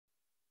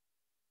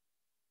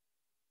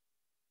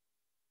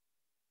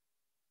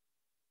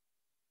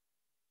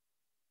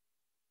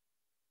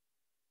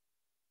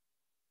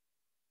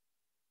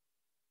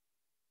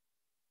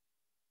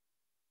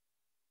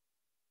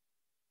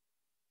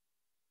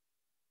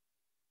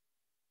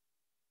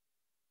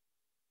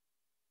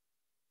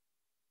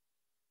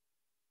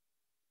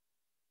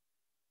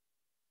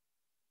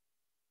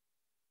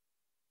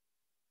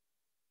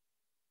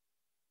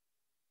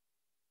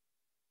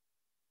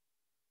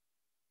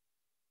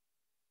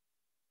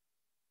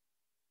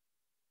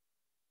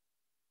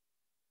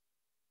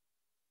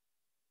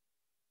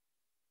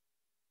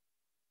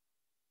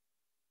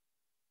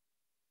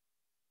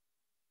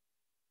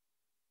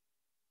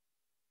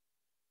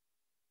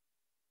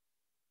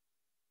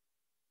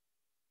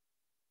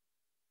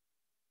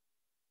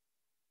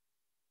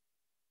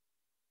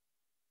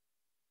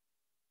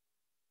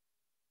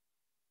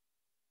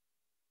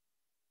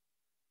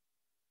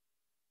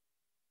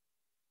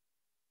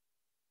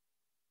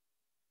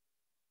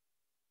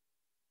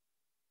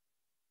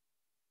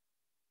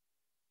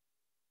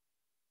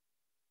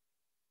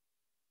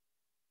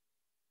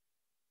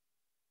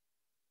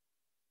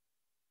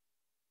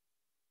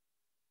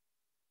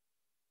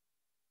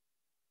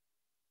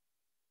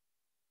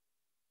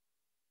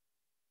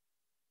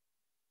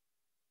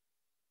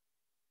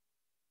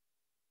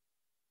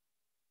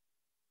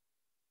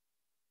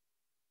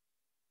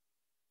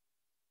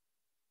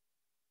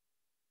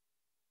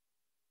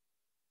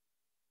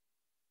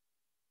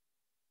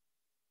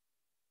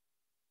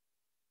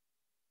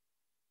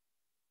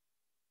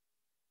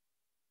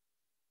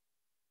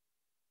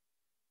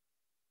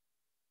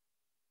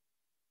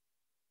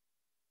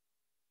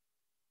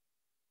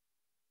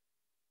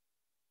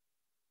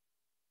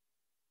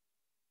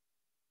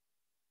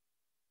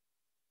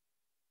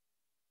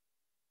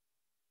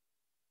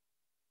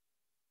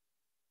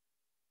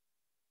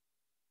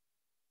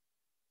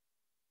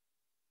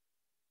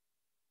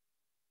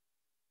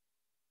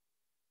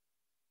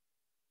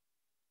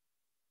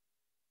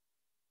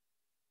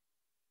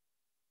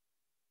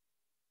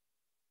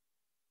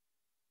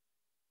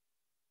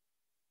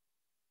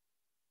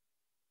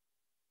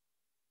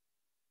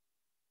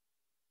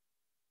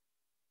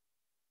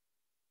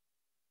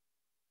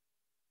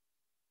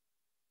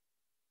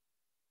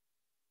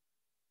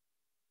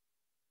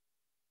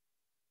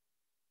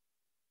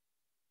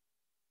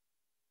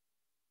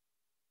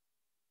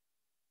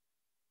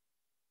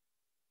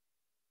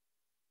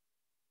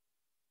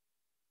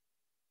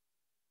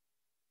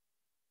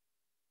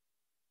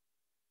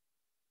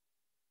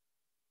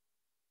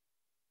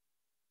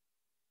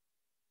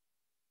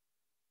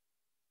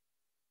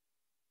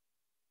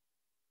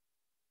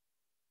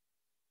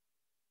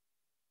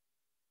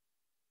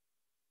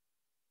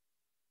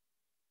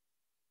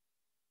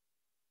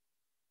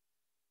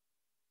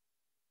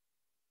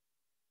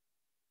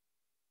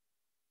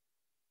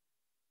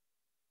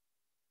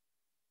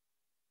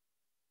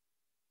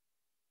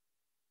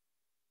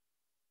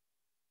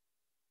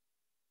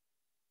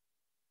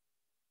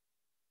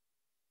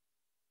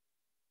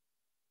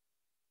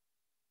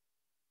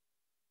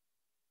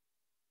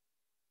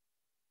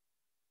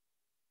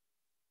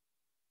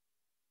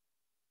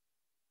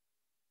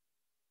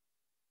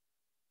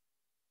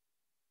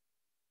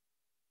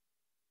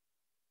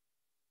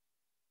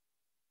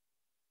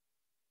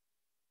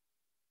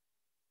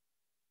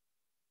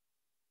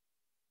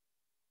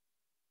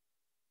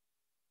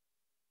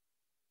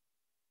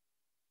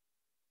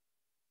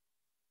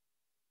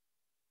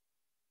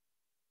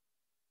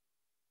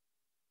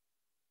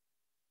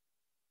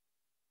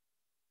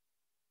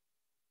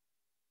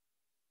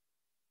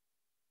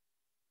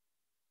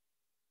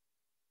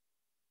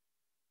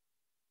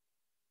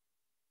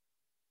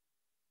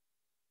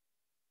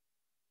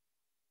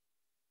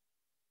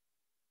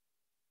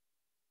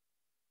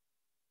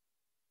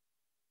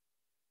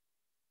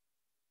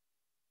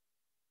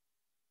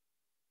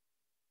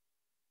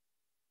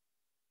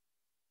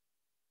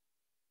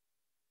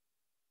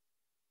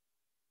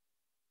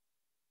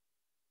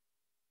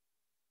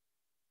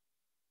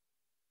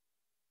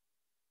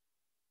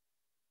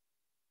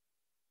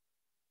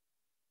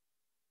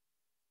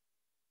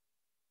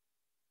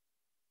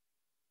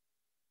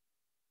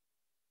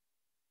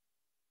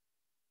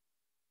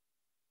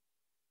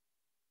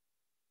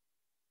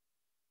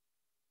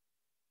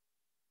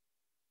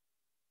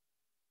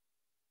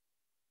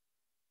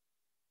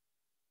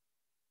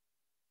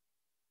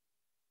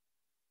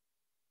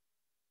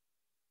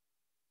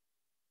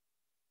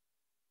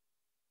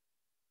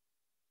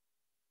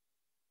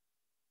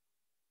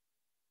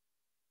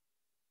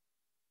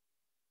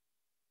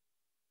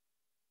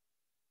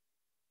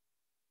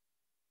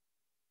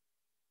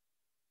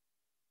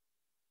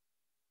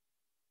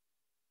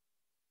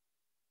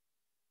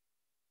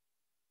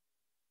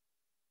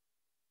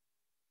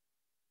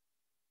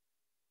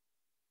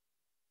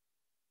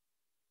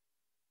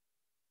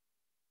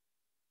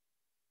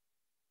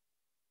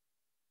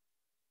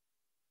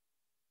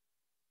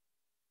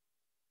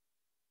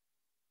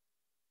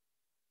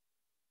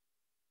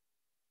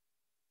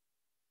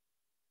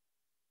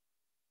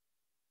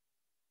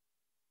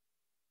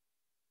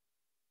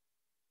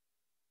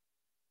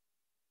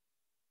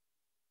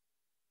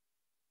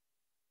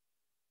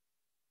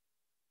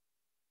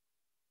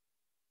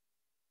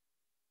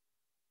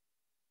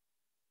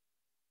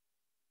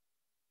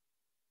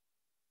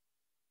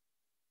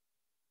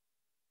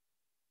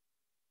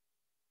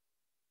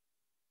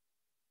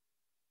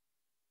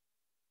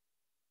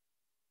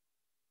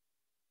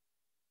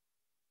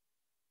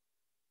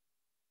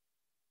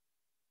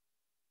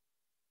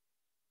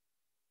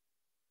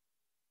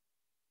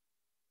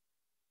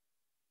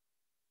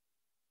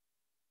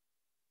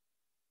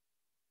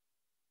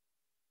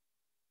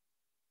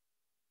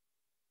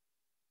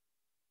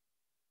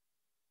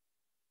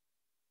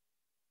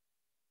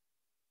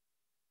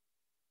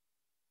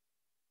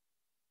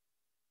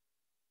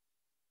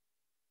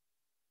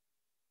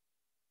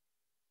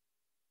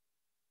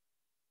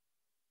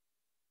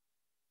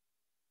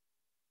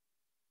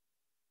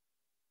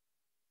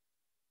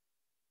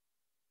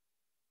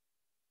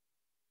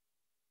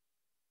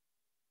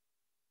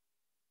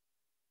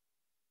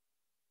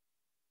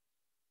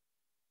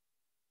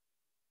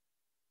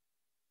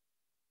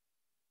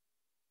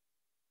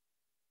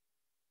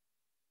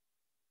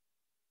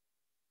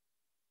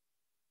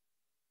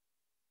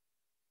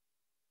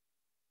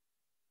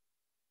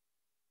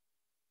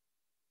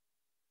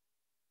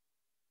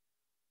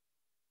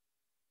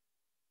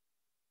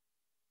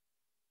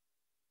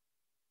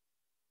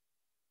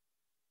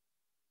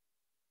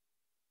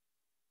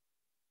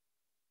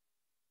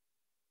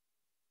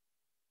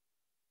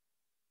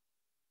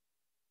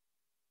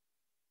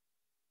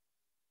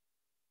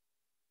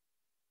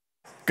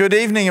Good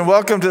evening and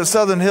welcome to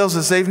Southern Hills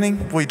this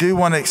evening. We do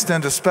want to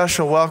extend a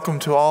special welcome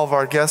to all of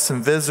our guests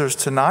and visitors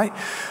tonight,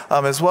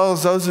 as well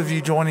as those of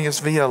you joining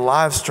us via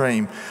live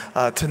stream.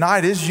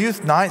 Tonight is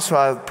youth night, so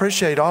I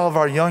appreciate all of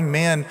our young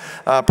men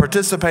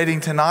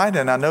participating tonight,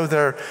 and I know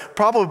they're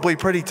probably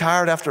pretty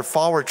tired after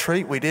fall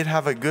retreat. We did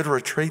have a good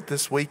retreat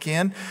this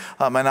weekend,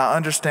 and I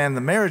understand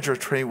the marriage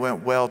retreat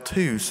went well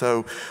too,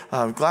 so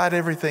glad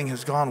everything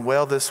has gone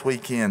well this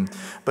weekend.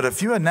 But a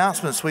few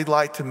announcements we'd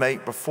like to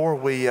make before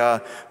we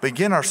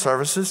begin our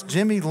services.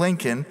 Jimmy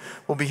Lincoln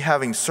will be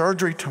having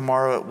surgery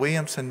tomorrow at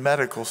Williamson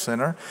Medical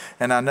Center,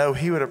 and I know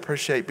he would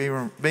appreciate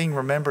being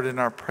remembered in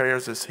our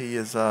prayers as he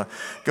is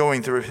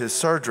going through his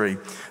surgery.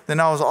 Then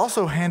I was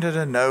also handed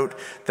a note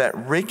that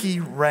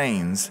Ricky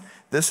Raines,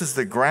 this is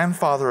the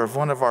grandfather of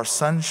one of our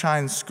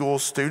Sunshine School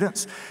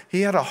students.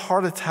 He had a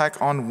heart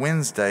attack on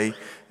Wednesday,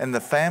 and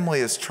the family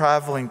is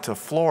traveling to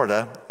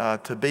Florida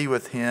to be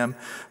with him.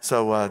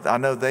 So I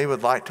know they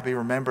would like to be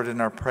remembered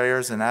in our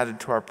prayers and added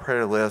to our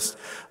prayer list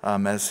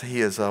as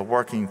he is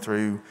working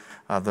through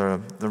the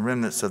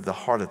remnants of the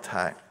heart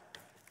attack.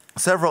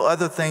 Several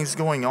other things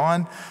going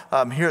on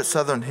here at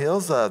Southern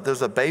Hills.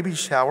 There's a baby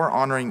shower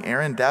honoring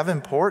Aaron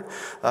Davenport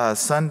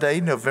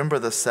Sunday, November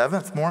the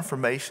 7th. More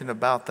information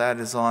about that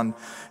is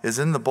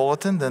in the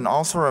bulletin. Then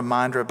also a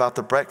reminder about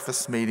the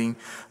breakfast meeting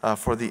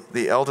for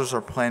the elders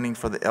are planning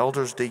for the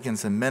elders,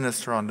 deacons, and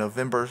minister on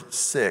November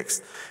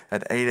 6th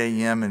at 8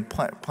 a.m. and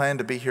plan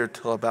to be here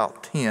till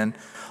about 10.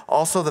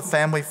 Also, the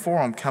Family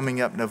Forum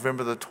coming up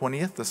November the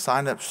 20th. The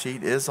sign-up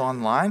sheet is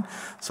online.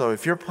 So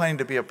if you're planning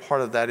to be a part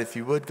of that, if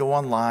you would go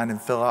online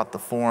and fill out the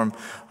form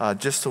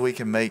just so we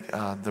can make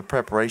the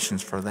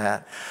preparations for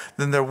that.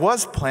 Then there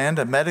was planned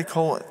a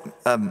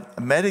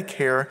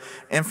Medicare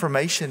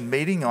information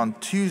meeting on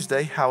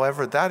Tuesday.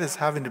 However, that is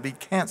having to be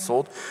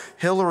canceled.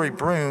 Hillary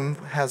Broom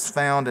has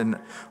found an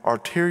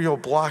arterial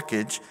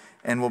blockage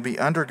and will be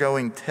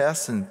undergoing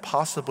tests and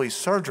possibly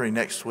surgery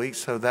next week,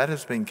 so that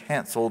has been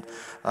canceled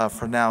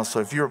for now. So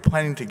if you were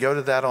planning to go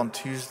to that on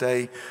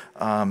Tuesday,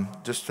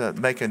 just to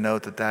make a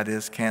note that that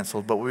is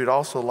canceled. But we would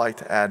also like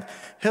to add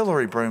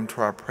Hillary Broom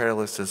to our prayer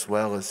list as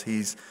well as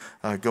he's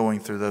going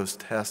through those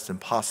tests and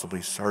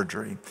possibly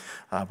surgery.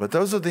 But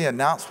those are the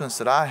announcements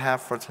that I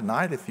have for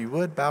tonight. If you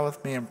would, bow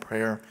with me in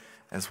prayer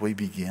as we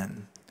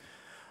begin.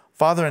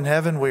 Father in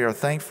heaven, we are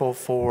thankful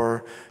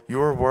for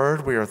your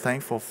word. We are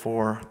thankful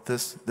for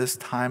this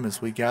time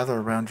as we gather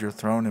around your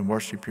throne and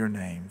worship your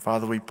name.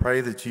 Father, we pray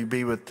that you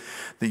be with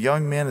the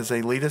young men as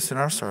they lead us in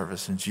our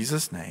service. In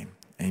Jesus' name,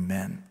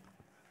 amen.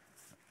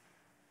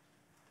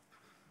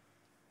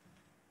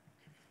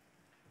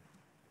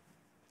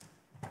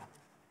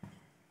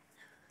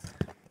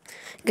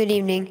 Good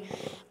evening.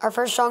 Our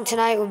first song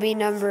tonight will be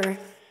number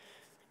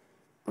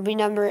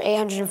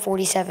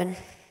 847,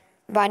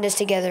 Bind Us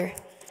Together.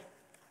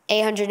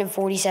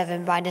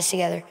 847, Bind Us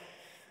Together.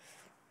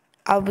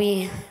 I'll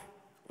be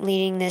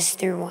leading this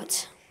through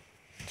once.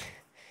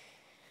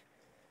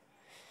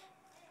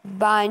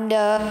 Bind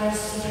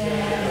us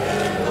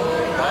together,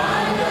 Lord,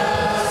 bind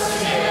us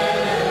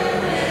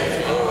together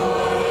with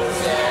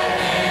cords that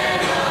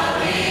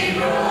cannot be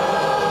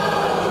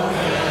broken.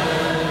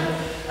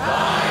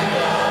 Bind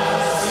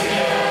us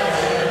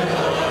together,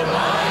 Lord,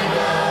 bind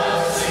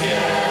us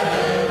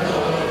together,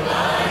 Lord,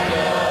 bind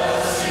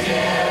us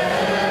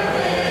together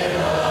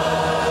with love.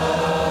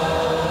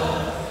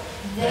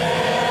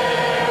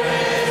 There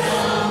is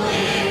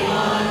only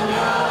one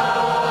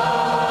God.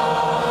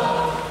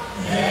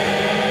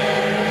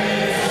 There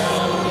is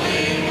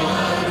only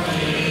one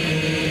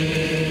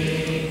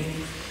King.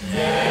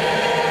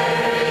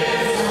 There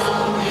is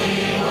only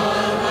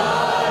one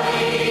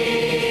body.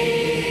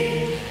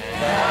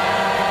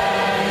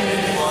 That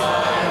is why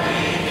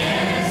we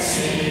can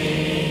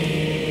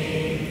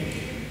sing.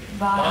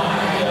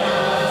 Bind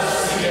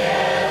us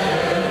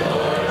together,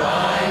 Lord,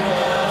 bind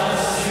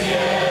us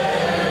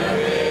together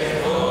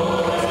with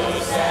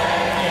cords that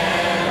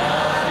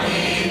cannot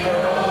be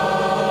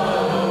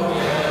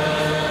broken.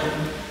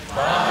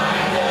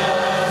 Bind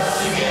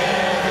us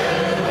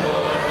together,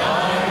 Lord,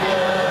 bind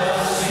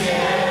us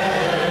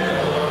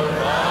together, Lord,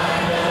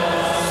 bind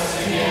us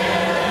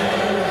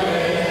together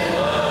with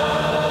love.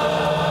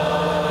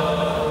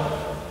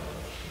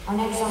 Our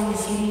next song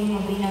this evening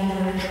will be number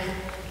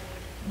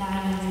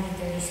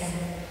 937.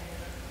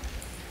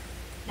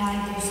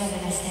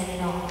 937, I stand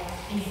in awe.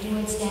 And if you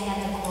would stand at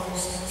the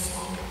chorus of the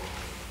song.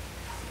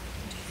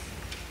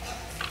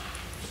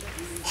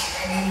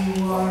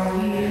 You are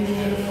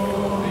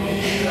beautiful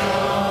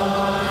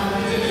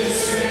beyond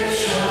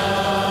description,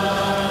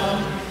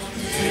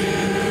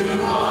 too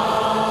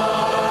marvelous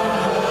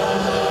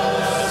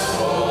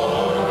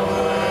for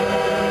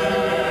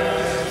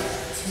words,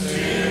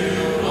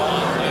 too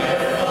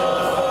wonderful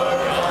for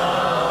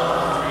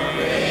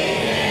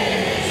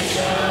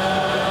comprehension,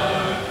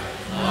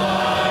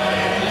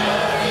 like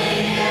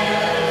nothing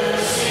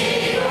ever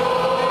seen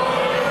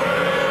or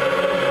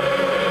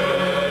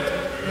heard.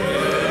 Who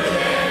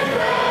can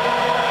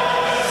grasp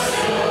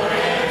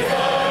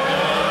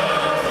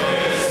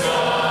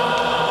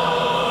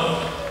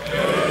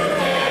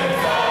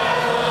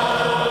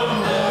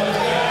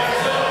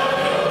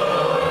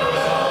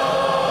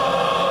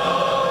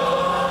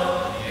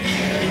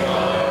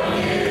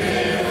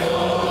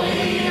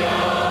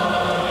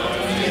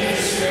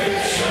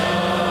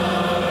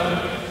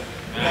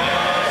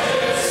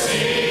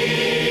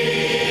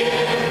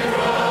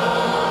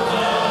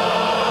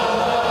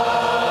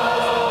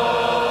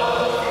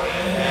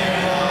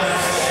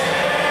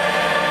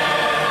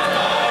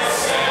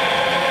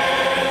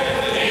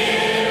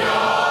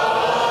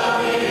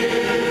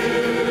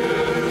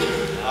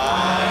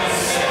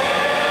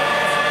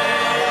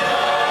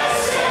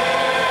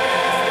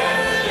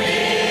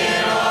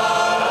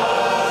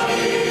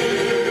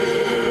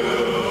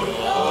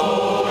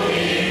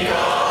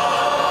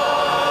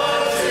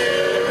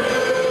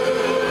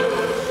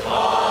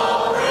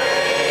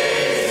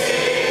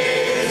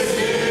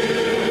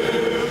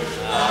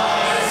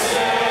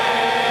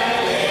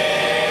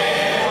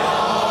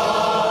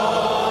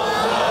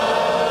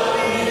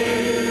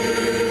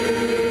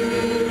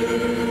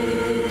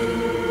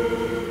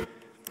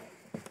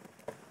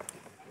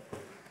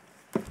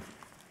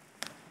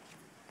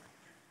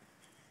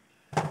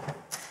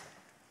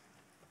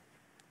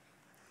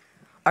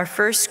Our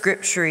first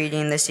scripture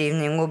reading this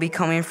evening will be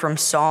coming from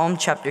Psalm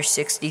chapter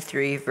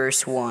 63,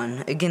 verse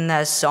 1. Again,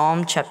 that is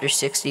Psalm chapter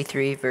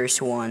 63,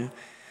 verse 1.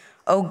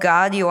 O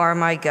God, you are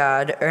my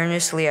God,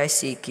 earnestly I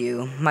seek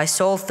you. My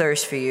soul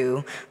thirsts for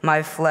you,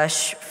 my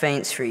flesh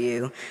faints for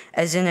you,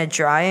 as in a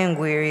dry and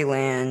weary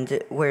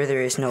land where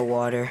there is no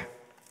water.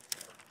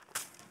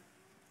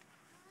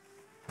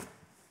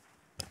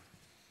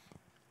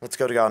 Let's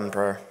go to God in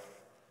prayer.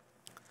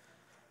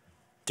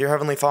 Dear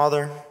Heavenly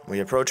Father, we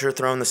approach your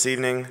throne this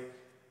evening,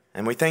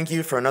 and we thank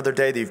you for another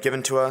day that you've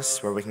given to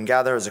us where we can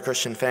gather as a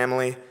Christian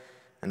family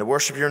and to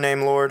worship your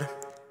name, Lord.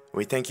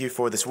 We thank you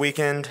for this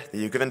weekend that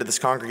you've given to this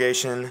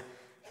congregation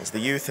as the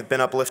youth have been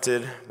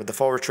uplifted with the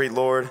fall retreat,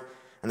 Lord,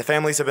 and the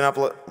families have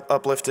been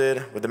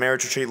uplifted with the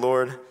marriage retreat,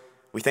 Lord.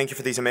 We thank you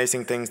for these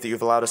amazing things that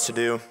you've allowed us to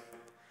do.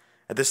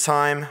 At this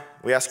time,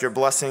 we ask your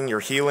blessing,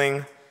 your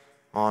healing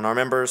on our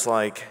members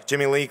like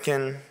Jimmy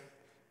Leakin,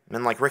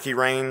 men like Ricky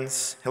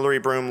Rains, Hillary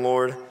Broom,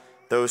 Lord,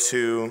 those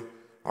who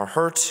are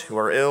hurt, who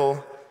are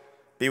ill.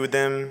 Be with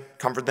them,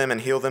 comfort them, and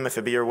heal them if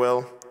it be your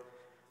will.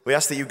 We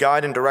ask that you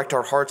guide and direct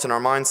our hearts and our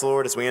minds,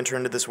 Lord, as we enter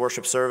into this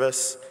worship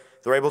service.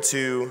 That we're able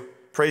to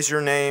praise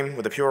your name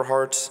with a pure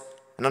heart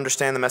and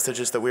understand the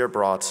messages that we are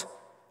brought.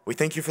 We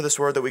thank you for this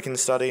word that we can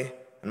study,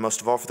 and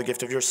most of all for the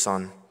gift of your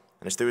Son. And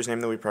it's through his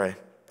name that we pray.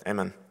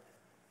 Amen.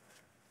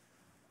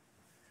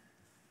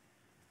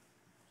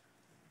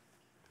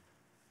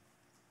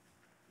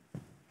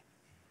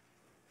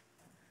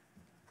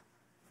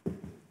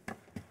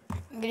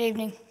 Good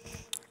evening.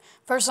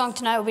 First song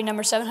tonight will be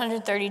number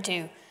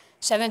 732,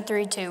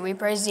 732. We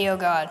praise thee, O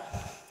God.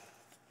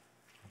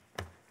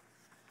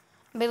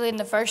 I'll be leading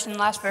the first and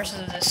last verses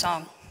of this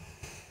song.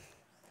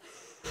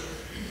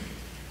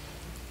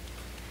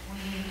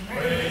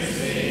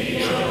 Praise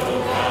thee, O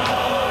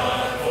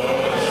God,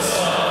 for the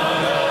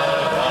Son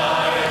of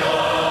thy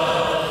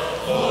love,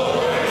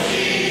 for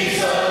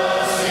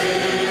Jesus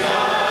who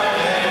died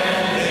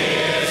and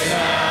is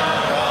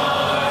now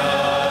gone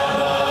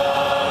above.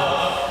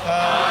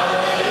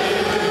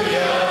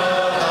 Hallelujah,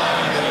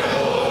 thine the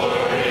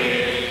glory.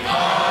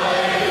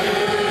 Hallelujah,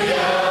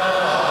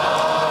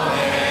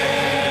 amen.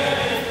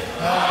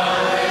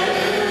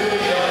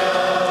 Hallelujah,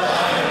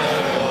 thine the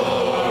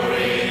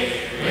glory.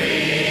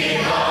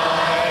 Revive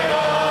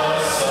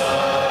us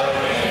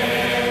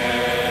again.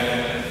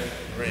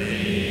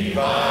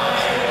 Revive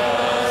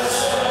us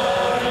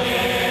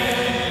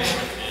again.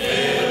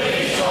 Fill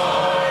each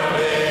heart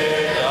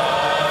with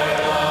thy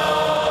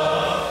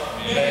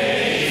love.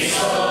 May each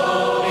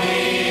soul be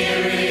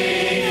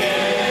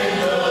rekindled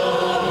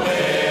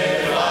with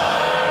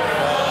fire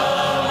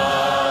from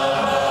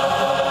above.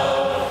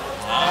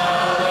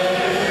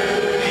 Hallelujah,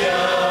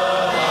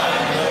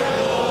 thine the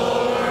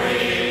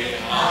glory.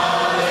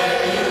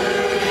 Hallelujah,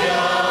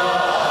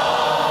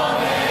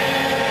 amen.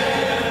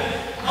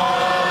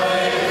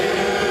 Hallelujah,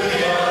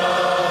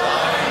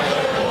 thine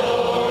the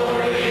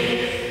glory.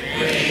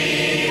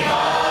 Revive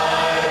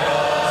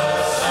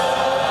us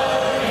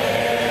again.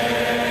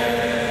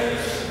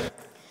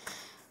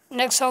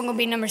 Next song will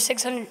be number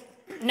 200,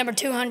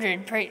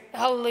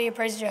 Hallelujah,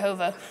 praise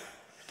Jehovah.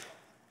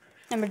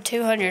 Number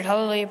 200,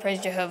 Hallelujah,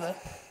 praise Jehovah.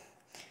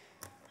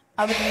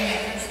 I'll be reading the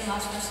first and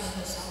last verses of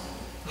this song.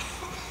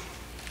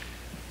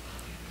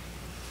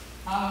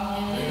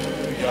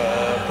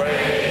 Hallelujah,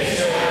 praise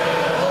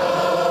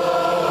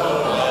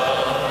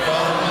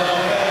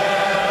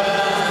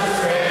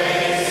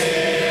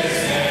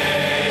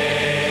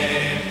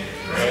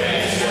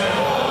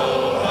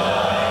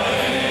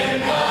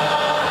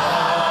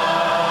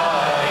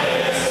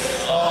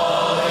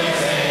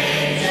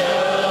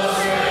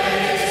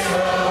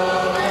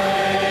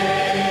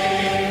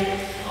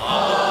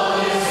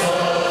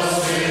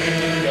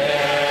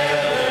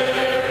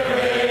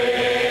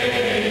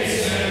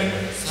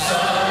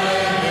Son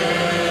and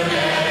moon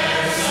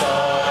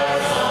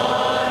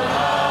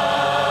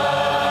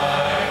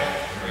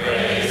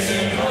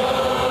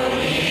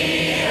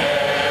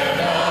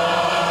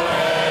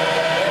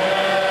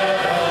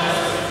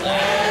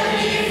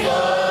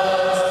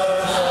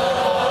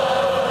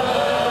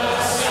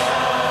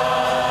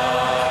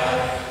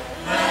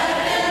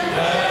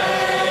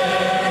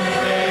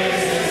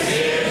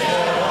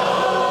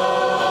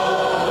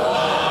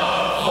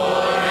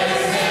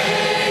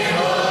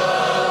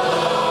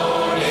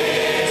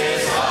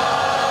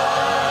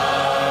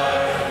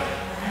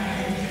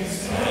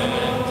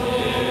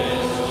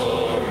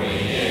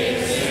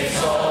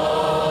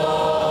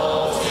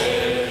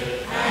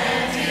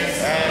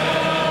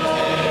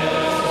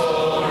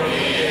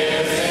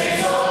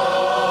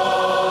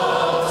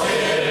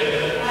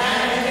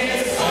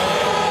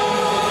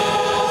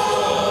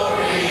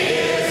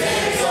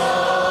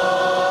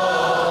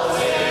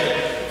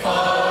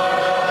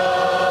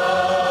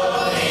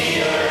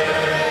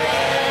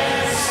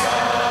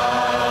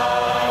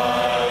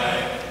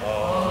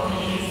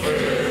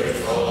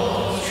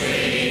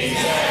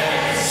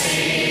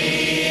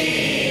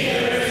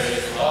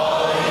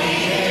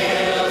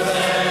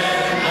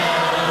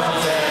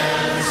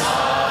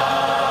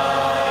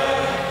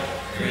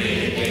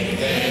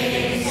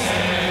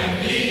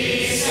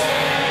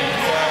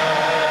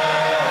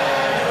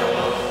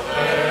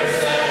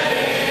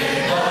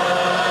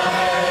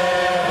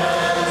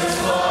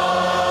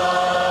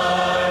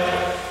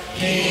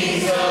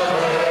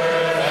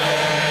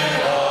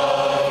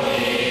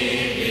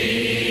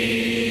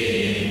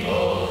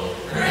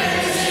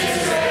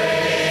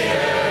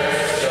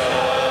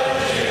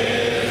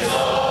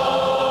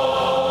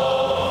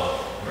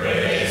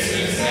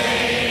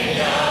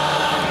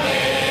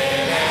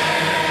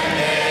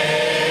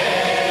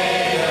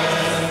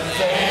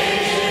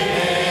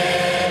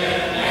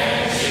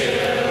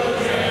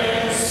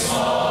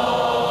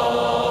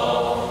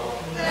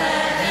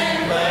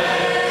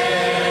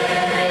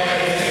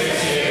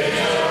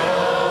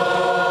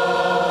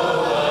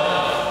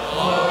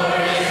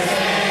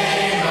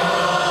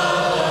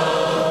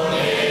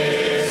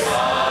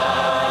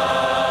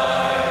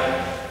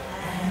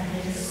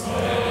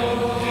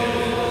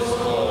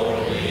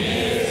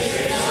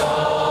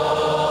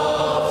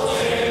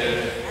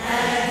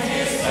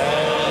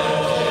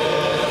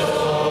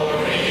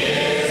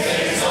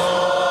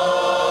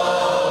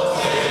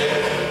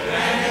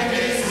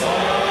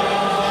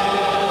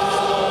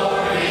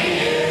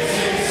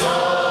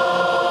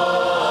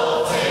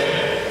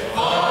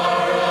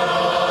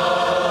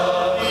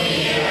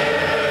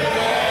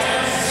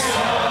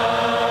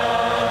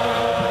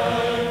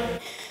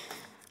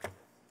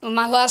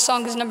My last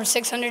song is number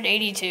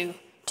 682,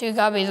 To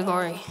God Be the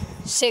Glory.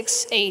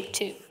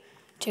 682,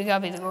 To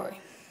God Be the Glory.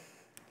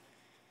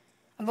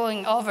 I'm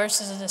pulling all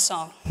verses of this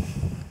song.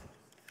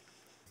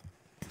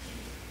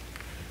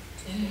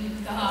 To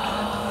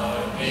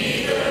God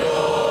be the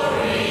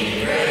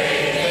glory,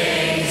 great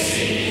things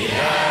he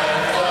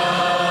hath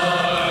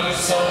done.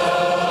 So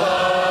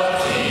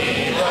loved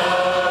he the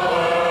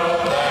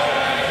world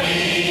that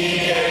he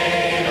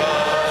gave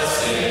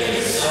us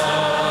his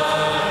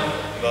Son.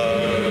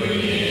 Who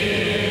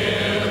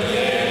yielded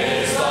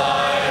his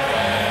life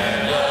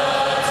and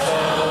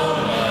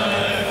atonement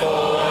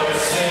for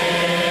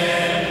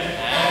sin,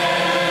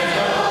 and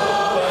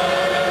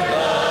opened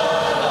the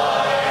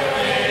life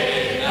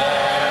gate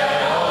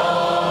that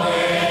all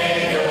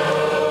may go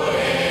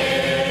in.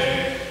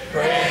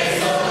 Praise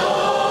the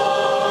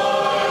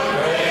Lord,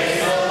 praise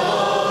the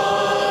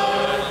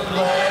Lord.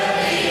 Let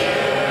the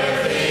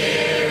earth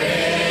hear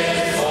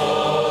his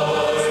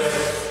voice.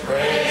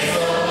 Praise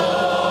the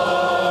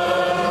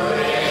Lord,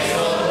 praise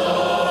the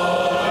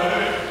Lord.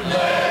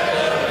 Let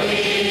the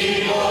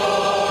people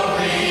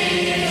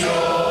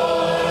rejoice.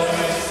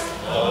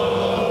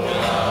 Oh,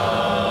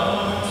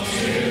 come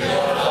to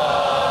the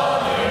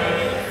Father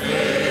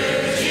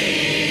through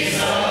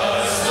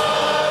Jesus the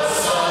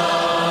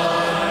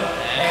Son,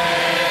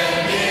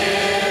 and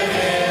give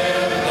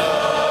him the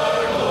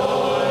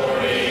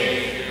glory.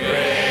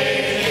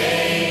 Great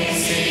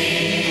things he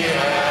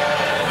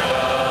hath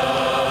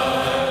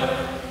done.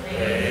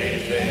 Great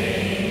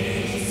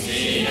things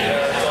he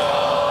hath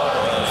taught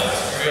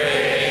us.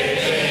 Great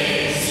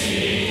things he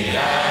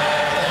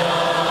hath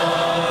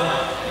done.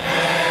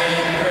 And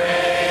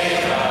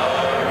great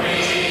our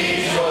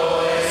rejoicing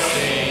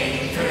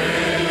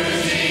through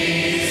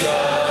Jesus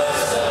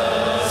the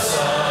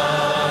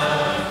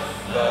Son.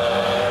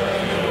 But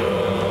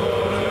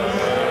purer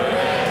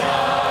and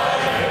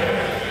higher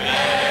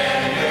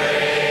and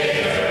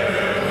greater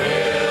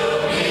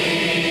will be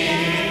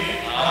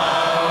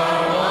our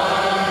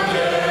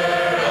wonder,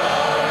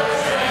 our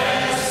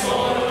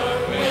transport,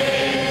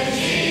 when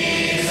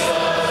Jesus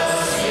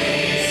we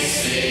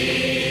see.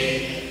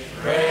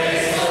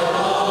 Praise the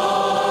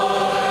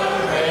Lord,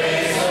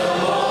 praise the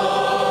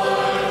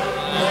Lord.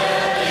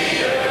 Let the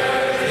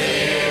earth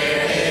hear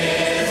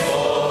his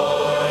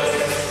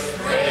voice.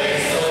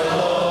 Praise the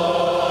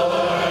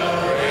Lord,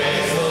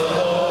 praise the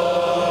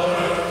Lord.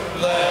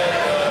 Let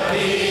the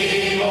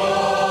people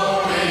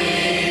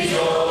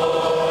rejoice.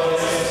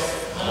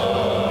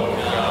 Oh,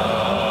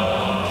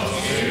 come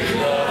to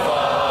the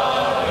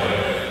Father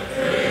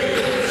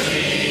through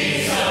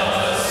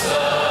Jesus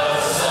the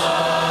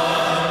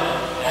Son,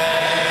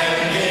 and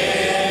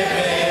give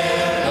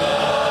him the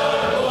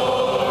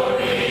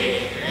glory.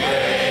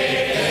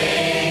 Great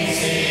things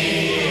he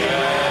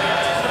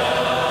hath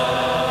done.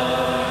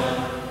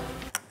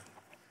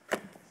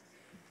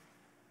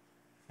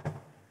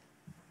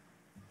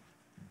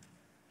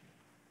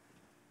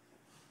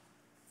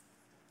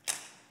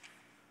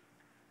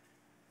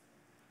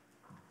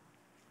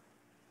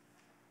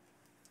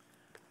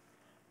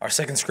 Our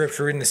second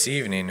scripture reading this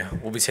evening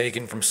will be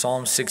taken from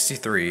Psalm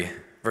 63,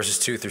 verses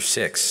 2 through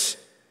 6.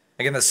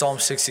 Again, that's Psalm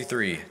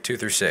 63, 2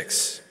 through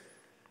 6.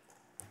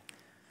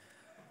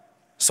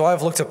 So I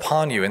have looked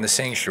upon you in the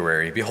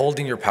sanctuary,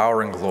 beholding your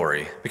power and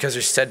glory. Because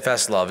your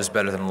steadfast love is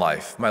better than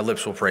life, my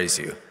lips will praise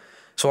you.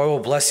 So I will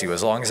bless you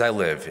as long as I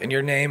live. In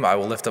your name I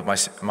will lift up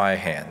my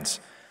hands.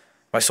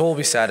 My soul will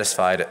be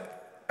satisfied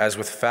as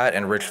with fat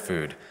and rich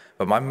food,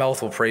 but my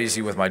mouth will praise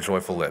you with my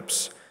joyful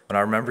lips, when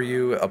I remember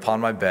you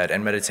upon my bed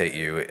and meditate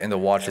you in the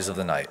watches of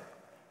the night.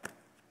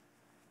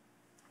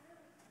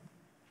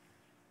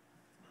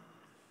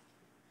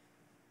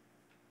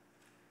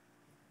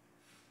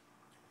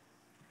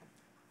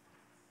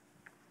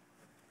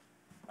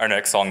 Our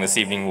next song this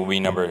evening will be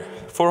number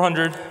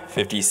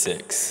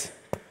 456.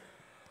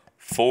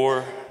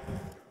 4,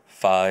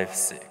 5,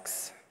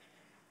 6.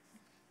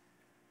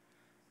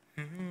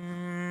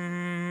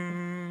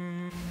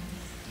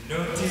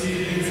 No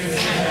tears in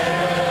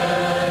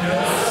heaven, no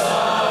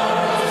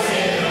sorrows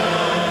given,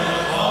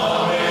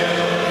 all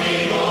will be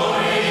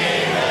glory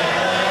in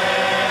heaven.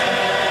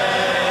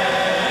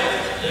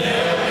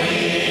 There'll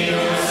be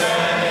no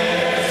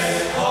sadness,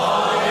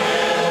 all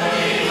will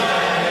be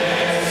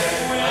gladness,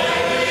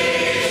 when we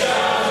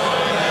shall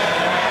join that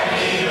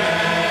happy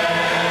band.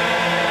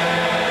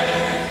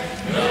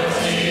 No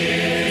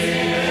tears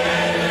in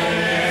heaven,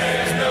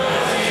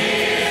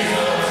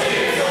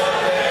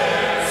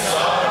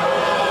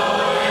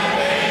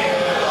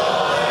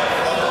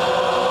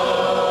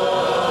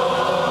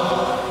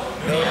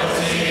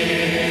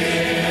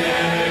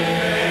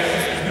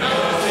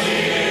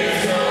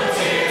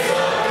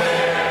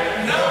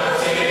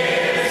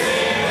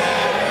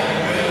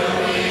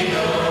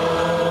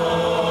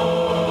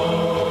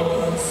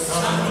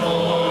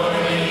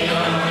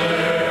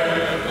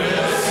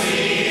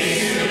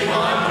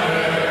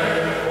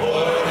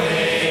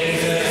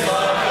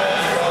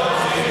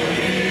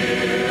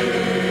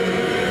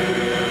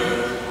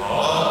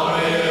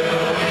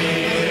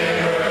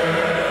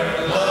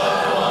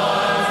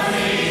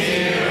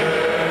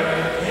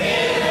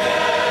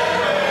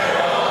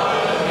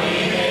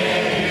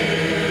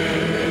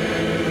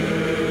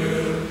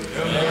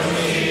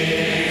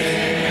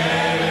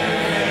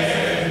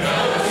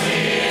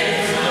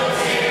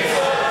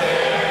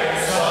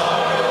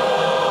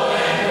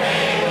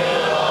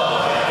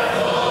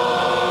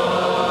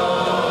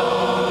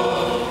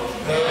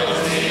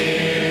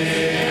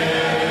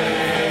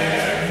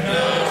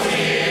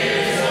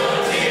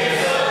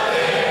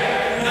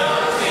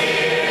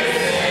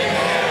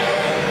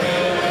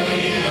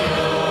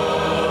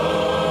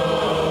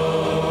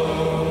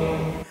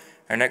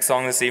 next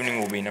song this evening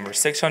will be number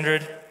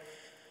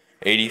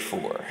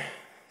 684.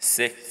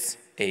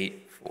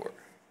 684.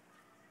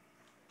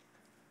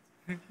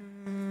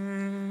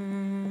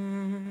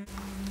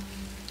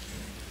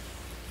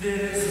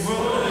 This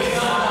world is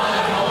not my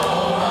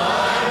home,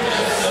 I'm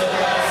just a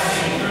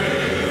passing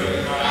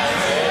through. My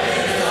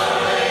treasures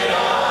are laid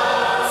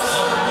up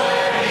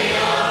somewhere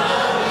beyond the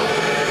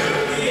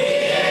blue. The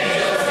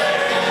angels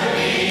beckon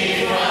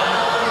me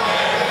from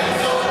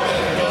heaven's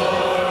open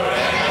door,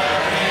 and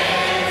I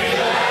can't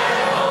feel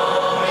at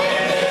home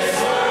in this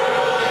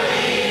world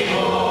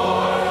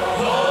anymore.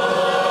 Oh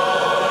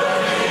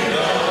Lord, you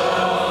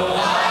know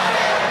I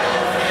have no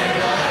friend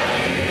like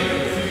you.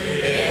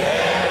 If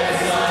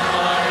heaven's not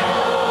my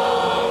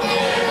home,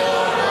 then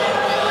Lord, what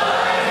will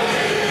I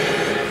do?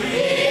 The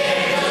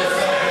angels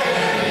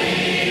beckon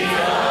me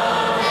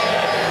from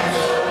heaven's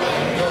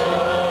open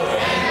door,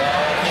 and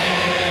I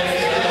can't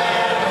feel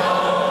at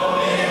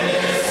home in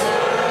this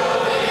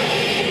world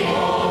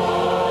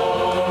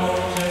anymore.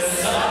 The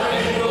sun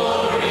and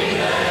glory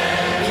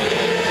land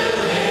will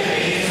live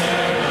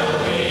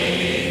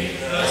eternally.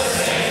 The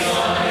saints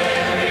on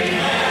every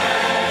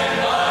hand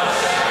are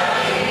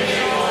shouting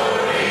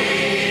victory.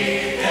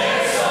 Their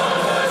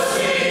songs of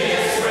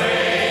sweetest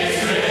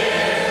praise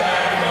drift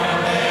back from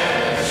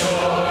heaven's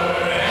shore,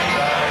 and I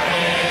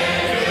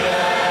can't feel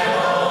at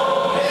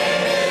home in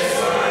this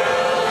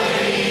world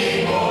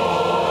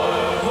anymore.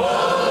 Oh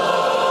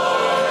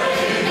Lord,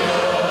 you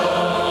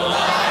know I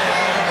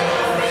have no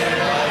friend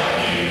like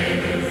you.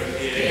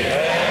 If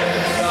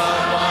heaven's not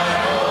my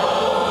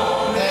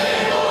home, then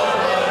Lord,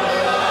 what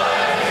will I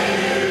do?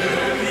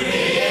 The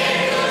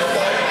angels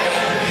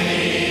beckon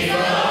me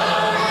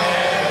from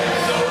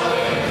heaven's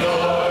open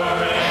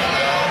door, and I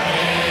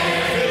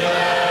can't feel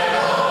at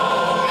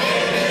home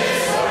in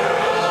this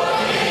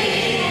world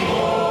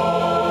anymore.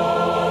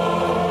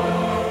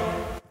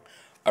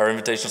 Our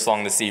invitational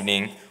song this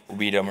evening will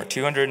be number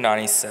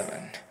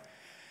 297.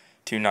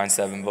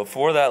 297.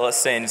 Before that, let's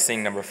stand and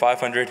sing number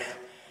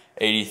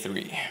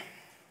 583.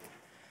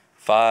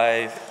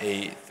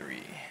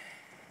 583.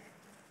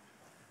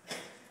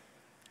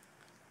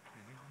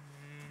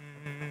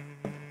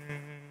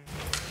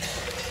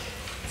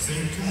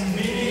 Sing to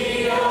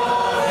me,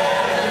 O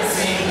heaven,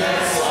 sing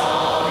that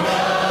song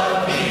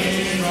of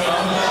peace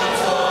from the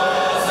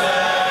toils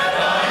that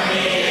bind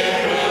me. It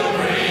will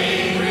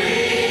bring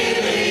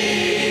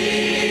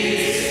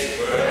release.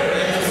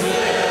 Burdens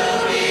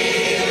will be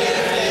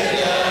lifted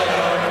that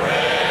are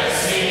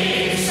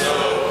pressing so.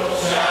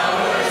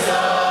 Showers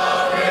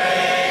of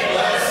great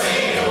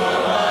blessing o'er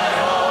my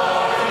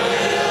heart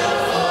will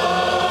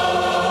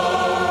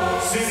flow.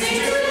 Sing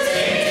to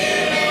me,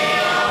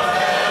 of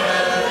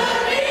heaven,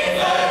 let me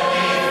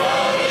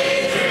fondly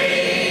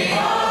dream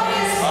of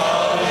His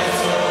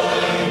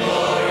golden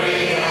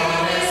glory,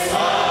 of His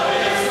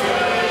Father's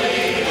early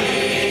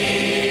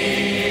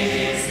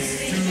gleams.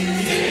 To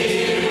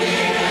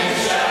continuing and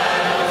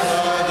shadows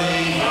of the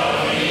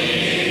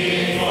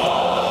evening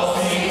fall.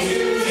 Sing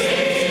to me,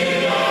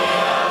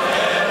 of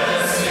heaven,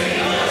 sing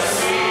the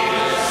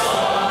sweetest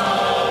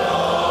song of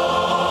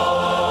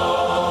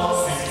all.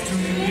 Sing to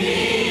me,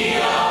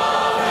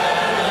 of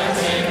heaven,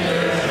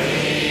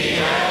 tenderly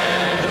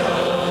and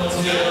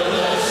low, till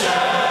the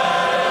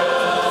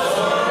shadows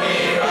o'er me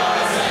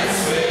rise and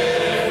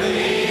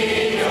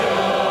swiftly go.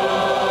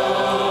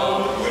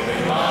 When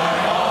my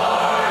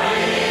heart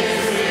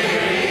is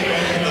weary,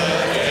 when the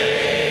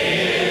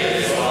day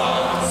is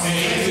long,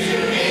 sing to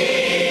me,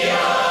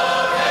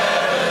 of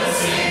heaven,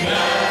 sing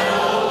that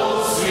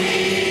old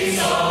sweet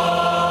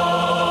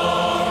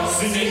song.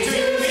 Sing to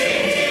me,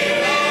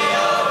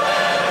 of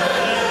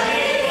heaven, let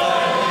me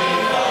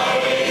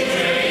fondly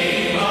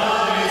dream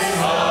of His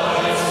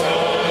Father's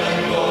golden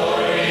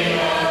glory,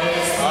 of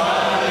His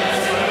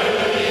Father's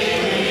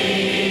early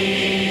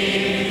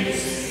gleams.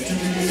 To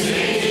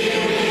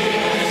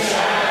continuing and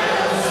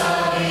shadows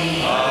of the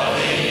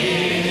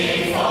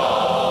evening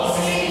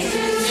fall. Sing to me,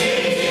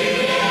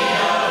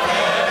 of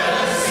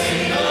heaven,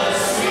 sing the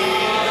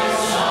sweetest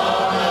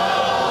song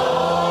of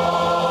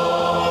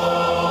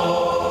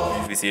all.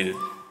 Please be seated.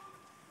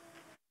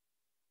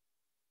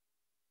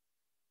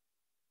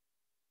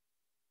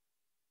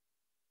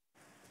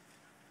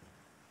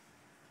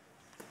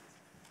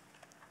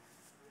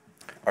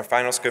 Our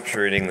final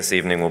scripture reading this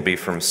evening will be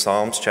from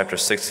Psalms chapter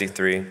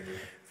 63,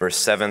 verse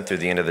 7 through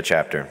the end of the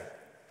chapter.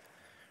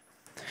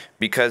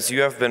 Because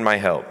you have been my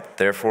help,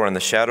 therefore in the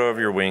shadow of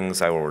your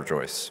wings I will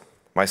rejoice.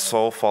 My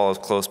soul follows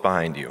close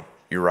behind you,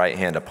 your right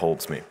hand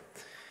upholds me.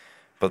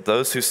 But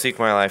those who seek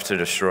my life to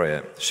destroy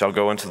it shall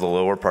go into the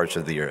lower parts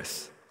of the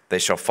earth. They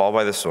shall fall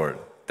by the sword,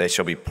 they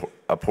shall be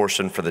a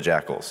portion for the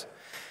jackals.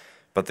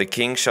 But the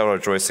king shall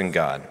rejoice in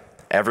God.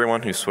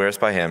 Everyone who swears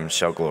by him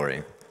shall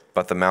glory,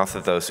 but the mouth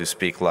of those who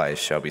speak lies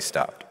shall be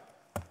stopped.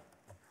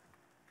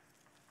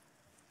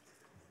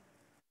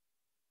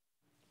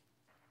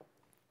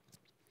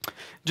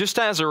 Just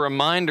as a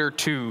reminder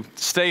to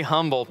stay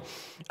humble,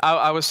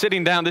 I was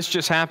sitting down, this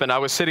just happened, I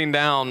was sitting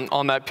down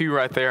on that pew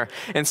right there,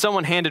 and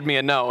someone handed me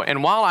a note.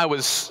 And while I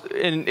was,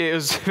 and it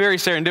was very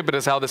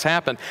serendipitous how this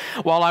happened,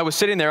 while I was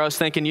sitting there, I was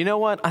thinking, you know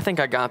what, I think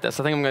I got this.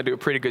 I think I'm going to do a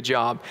pretty good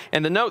job.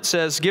 And the note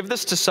says, give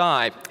this to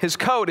Cy. His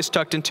coat is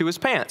tucked into his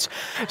pants.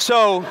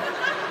 So,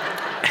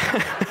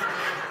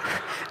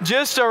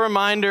 just a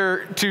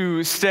reminder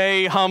to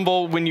stay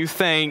humble when you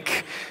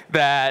think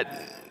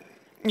that,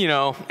 you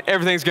know,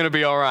 everything's going to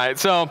be all right.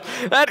 So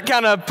that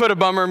kind of put a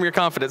bummer in your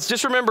confidence.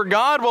 Just remember,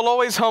 God will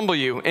always humble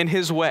you in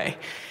his way.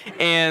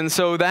 And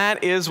so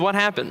that is what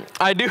happened.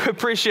 I do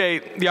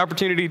appreciate the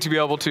opportunity to be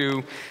able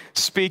to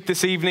speak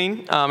this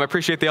evening. I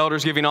appreciate the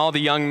elders giving all the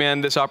young men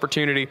this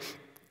opportunity.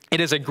 It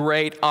is a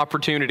great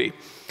opportunity.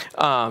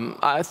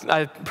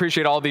 I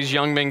appreciate all these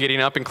young men getting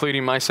up,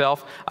 including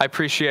myself. I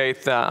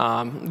appreciate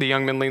the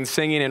young men leading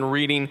singing and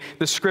reading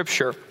the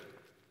scripture.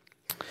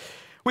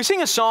 We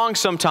sing a song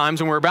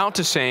sometimes when we're about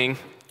to sing.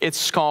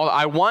 It's called,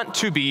 I Want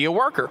to Be a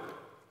Worker.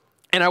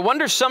 And I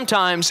wonder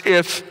sometimes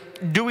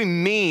do we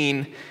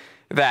mean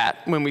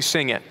that when we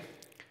sing it?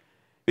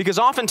 Because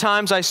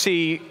oftentimes I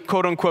see,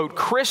 quote unquote,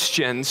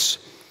 Christians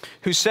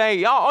who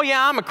say, oh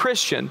yeah, I'm a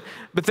Christian.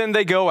 But then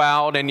they go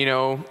out and, you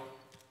know,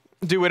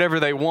 do whatever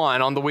they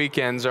want on the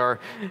weekends, or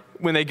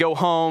when they go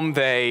home,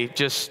 they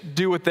just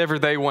do whatever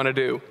they want to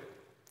do.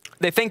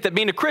 They think that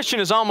being a Christian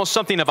is almost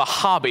something of a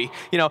hobby.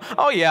 You know,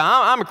 oh yeah,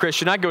 I'm a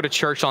Christian. I go to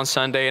church on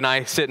Sunday and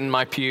I sit in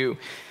my pew.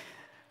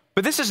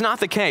 But this is not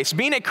the case.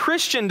 Being a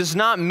Christian does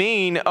not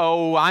mean,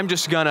 oh, I'm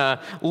just going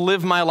to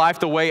live my life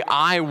the way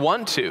I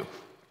want to.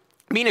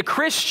 Being a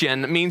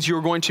Christian means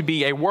you're going to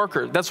be a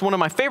worker. That's one of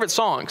my favorite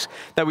songs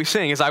that we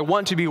sing is I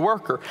Want to Be a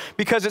Worker,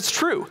 because it's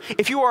true.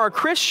 If you are a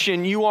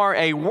Christian, you are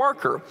a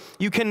worker.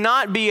 You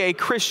cannot be a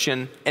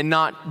Christian and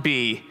not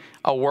be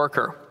a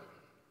worker.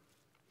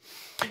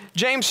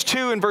 James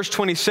 2 and verse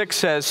 26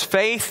 says,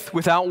 faith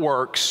without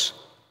works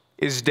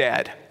is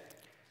dead.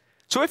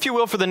 So if you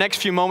will, for the next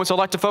few moments, I'd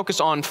like to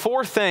focus on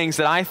 4 things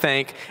that I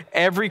think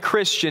every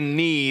Christian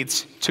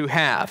needs to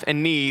have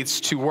and needs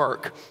to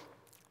work.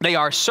 They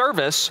are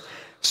service,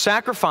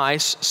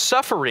 sacrifice,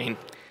 suffering,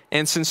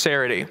 and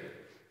sincerity.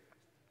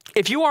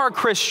 If you are a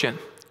Christian,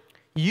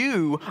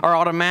 you are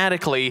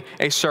automatically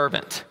a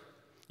servant.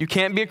 You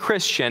can't be a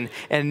Christian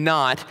and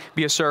not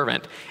be a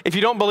servant. If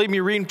you don't believe me,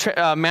 read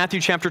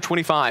Matthew chapter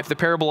 25, the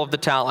parable of the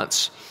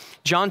talents.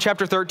 John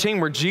chapter 13,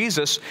 where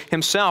Jesus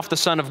himself, the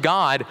Son of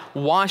God,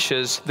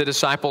 washes the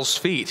disciples'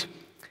 feet.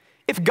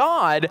 If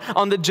God,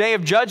 on the day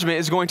of judgment,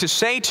 is going to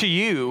say to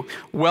you,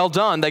 well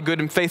done, thy good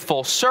and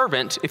faithful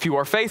servant, if you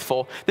are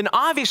faithful, then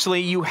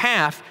obviously you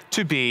have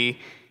to be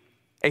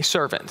a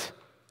servant.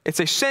 It's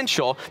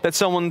essential that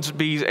someone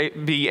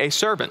be a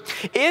servant.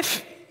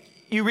 If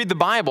you read the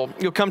Bible,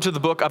 you'll come to the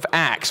book of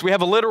Acts. We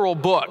have a literal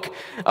book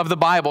of the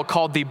Bible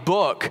called the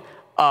book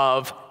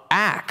of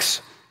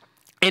Acts.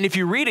 And if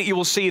you read it, you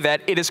will see that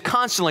it is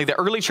constantly the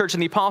early church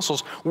and the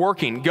apostles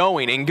working,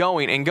 going and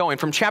going and going.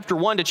 From chapter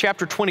 1 to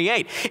chapter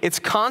 28, it's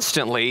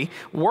constantly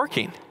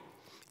working.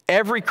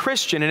 Every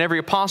Christian and every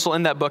apostle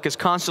in that book is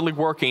constantly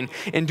working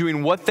and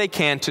doing what they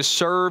can to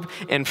serve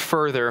and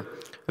further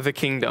the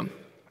kingdom.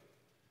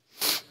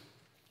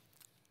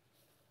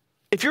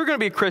 If you're going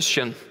to be a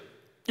Christian,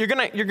 you're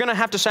gonna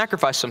have to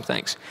sacrifice some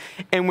things.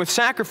 And with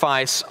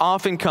sacrifice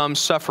often comes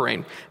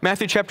suffering.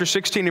 Matthew chapter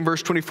 16 and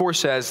verse 24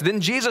 says,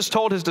 then Jesus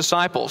told his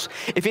disciples,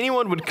 if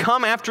anyone would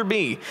come after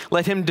me,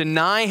 let him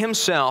deny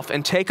himself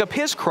and take up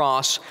his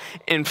cross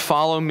and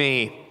follow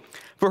me.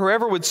 For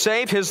whoever would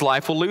save his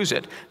life will lose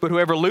it, but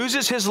whoever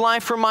loses his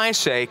life for my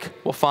sake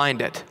will find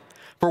it.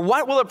 For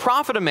what will it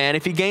profit a man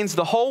if he gains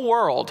the whole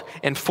world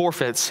and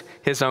forfeits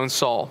his own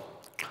soul?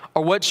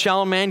 Or what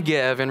shall a man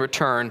give in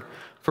return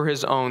for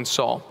his own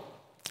soul?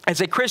 As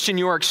a Christian,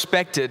 you are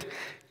expected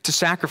to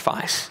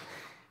sacrifice.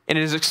 And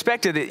it is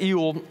expected that you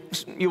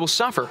will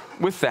suffer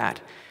with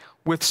that.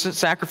 With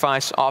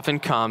sacrifice often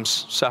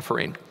comes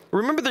suffering.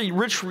 Remember the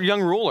rich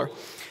young ruler.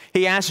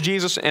 He asked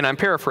Jesus, and I'm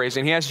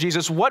paraphrasing, he asked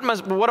Jesus, what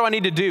do I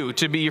need to do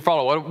to be your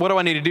follower? What do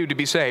I need to do to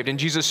be saved? And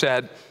Jesus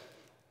said,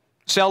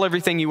 sell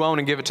everything you own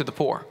and give it to the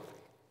poor.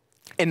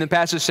 And the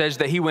passage says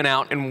that he went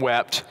out and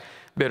wept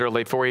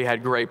bitterly, for he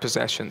had great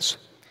possessions.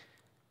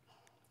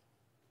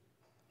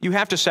 You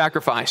have to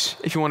sacrifice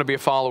if you want to be a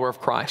follower of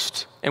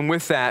Christ. And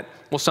with that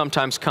will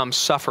sometimes come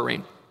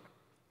suffering.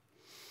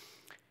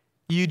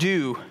 You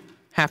do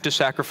have to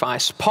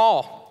sacrifice.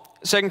 Paul,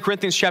 2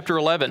 Corinthians chapter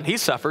 11, he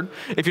suffered.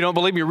 If you don't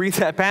believe me, read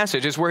that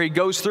passage. It's where he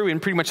goes through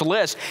and pretty much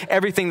lists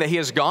everything that he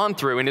has gone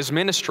through in his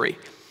ministry.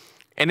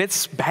 And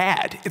it's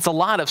bad. It's a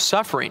lot of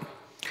suffering.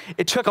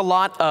 It took a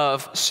lot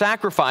of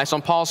sacrifice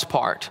on Paul's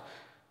part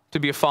to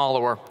be a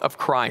follower of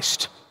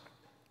Christ.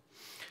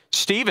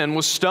 Stephen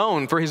was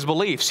stoned for his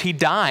beliefs. He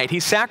died. He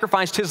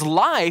sacrificed his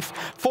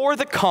life for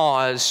the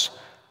cause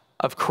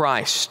of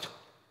Christ.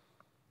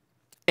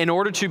 In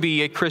order to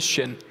be a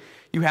Christian,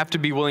 you have to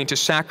be willing to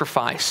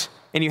sacrifice,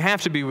 and you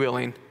have to be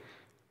willing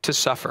to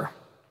suffer.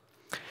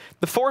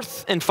 The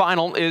fourth and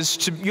final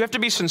is you have to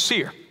be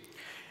sincere.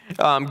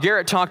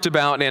 Garrett talked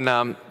about in,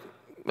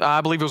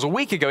 I believe it was a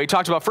week ago, he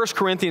talked about 1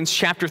 Corinthians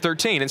chapter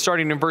 13, and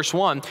starting in verse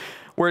 1,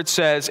 where it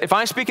says, "If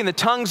I speak in the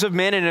tongues of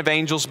men and of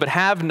angels, but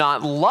have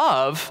not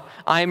love,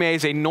 I am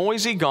as a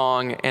noisy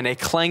gong and a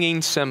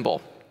clanging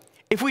cymbal.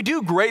 If we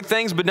do great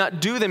things but not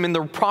do them in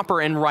the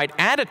proper and right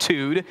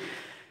attitude,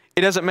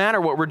 it doesn't matter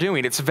what we're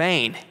doing. It's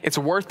vain, it's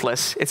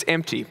worthless, it's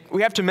empty."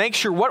 We have to make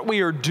sure what we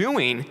are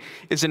doing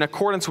is in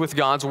accordance with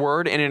God's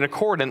word and in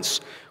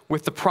accordance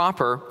with the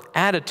proper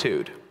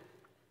attitude.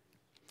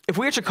 If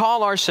we are to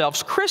call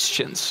ourselves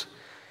Christians,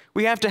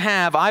 we have to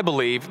have, I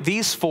believe,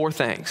 these four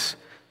things.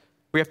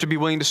 We have to be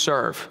willing to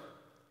serve.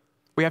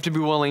 We have to be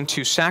willing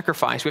to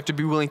sacrifice. We have to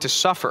be willing to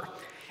suffer.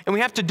 And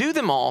we have to do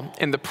them all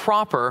in the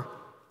proper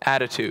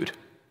attitude.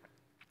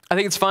 I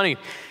think it's funny.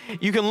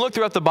 You can look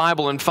throughout the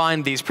Bible and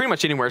find these pretty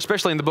much anywhere,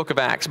 especially in the book of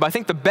Acts. But I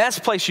think the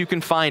best place you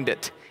can find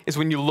it is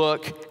when you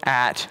look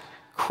at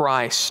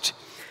Christ.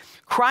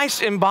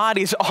 Christ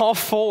embodies all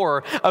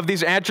four of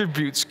these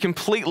attributes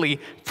completely,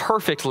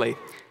 perfectly,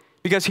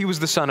 because he was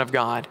the Son of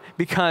God,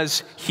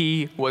 because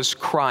he was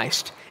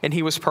Christ, and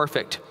he was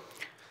perfect.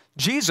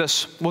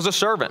 Jesus was a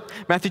servant.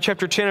 Matthew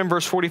chapter 10 and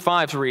verse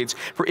 45 reads,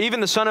 "For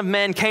even the Son of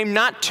Man came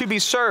not to be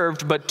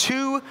served, but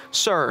to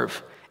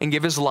serve and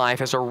give his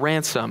life as a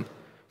ransom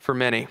for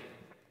many."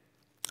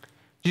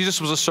 Jesus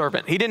was a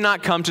servant. He did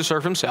not come to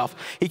serve himself.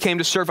 He came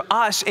to serve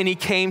us, and he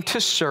came to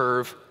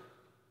serve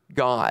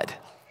God.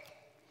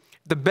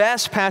 The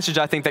best passage,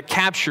 I think, that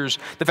captures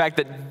the fact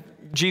that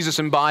Jesus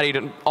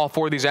embodied all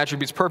four of these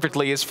attributes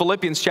perfectly is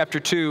Philippians chapter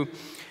 2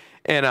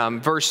 and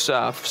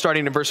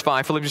starting in verse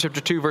 5, Philippians chapter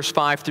 2, verse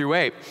 5 through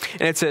 8.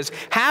 And it says,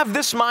 "Have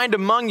this mind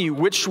among you,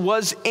 which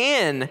was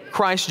in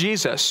Christ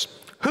Jesus,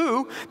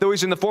 who, though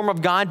he's in the form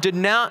of God, did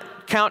not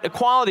count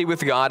equality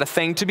with God a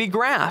thing to be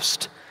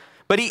grasped,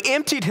 but he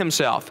emptied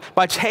himself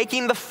by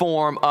taking the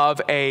form of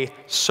a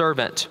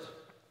servant.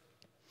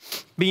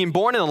 Being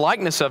born in the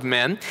likeness of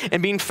men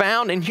and being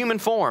found in human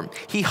form,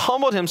 he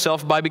humbled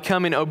himself by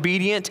becoming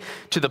obedient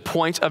to the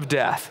point of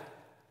death,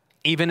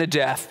 even a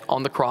death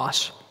on the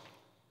cross."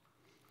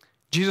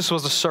 Jesus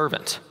was a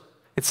servant.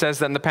 It says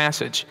that in the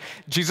passage.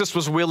 Jesus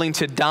was willing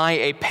to die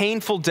a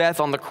painful death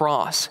on the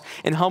cross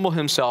and humble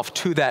himself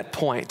to that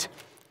point.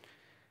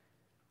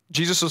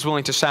 Jesus was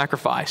willing to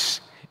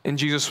sacrifice, and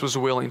Jesus was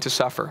willing to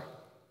suffer.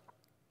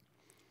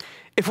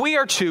 If we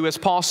are to, as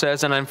Paul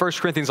says, and in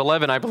 1 Corinthians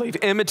 11, I believe,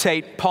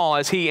 imitate Paul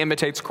as he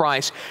imitates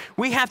Christ,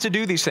 we have to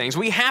do these things.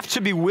 We have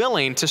to be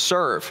willing to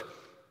serve.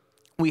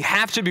 We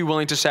have to be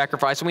willing to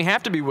sacrifice, and we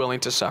have to be willing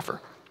to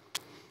suffer.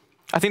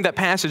 I think that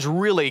passage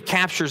really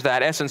captures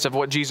that essence of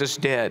what Jesus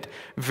did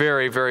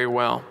very, very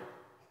well.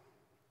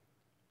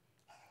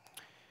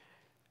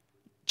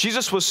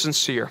 Jesus was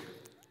sincere.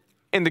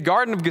 In the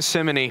Garden of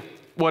Gethsemane,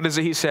 what is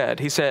it he said?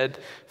 He said,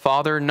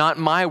 "Father, not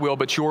my will,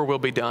 but your will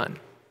be done."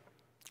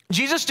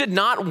 Jesus did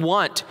not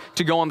want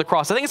to go on the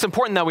cross. I think it's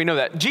important that we know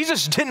that.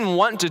 Jesus didn't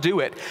want to do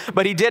it,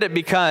 but he did it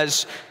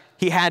because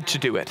he had to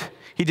do it.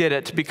 He did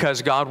it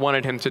because God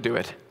wanted him to do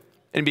it,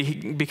 and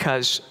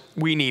because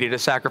we needed a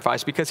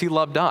sacrifice, because he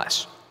loved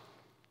us.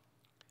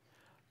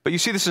 But you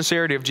see the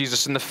sincerity of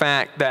Jesus in the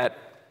fact that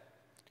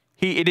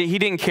he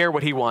didn't care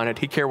what he wanted.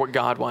 He cared what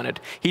God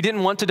wanted. He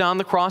didn't want to die on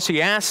the cross. He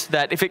asked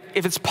that if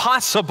it's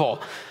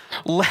possible,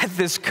 let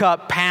this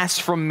cup pass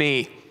from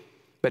me.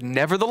 But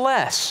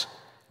nevertheless,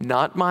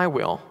 not my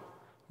will,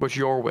 but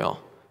your will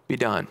be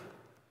done.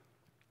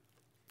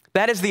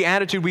 That is the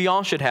attitude we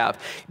all should have.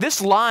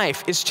 This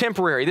life is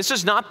temporary. This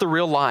is not the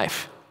real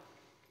life.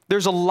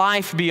 There's a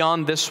life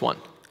beyond this one.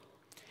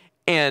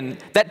 And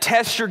that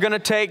test you're going to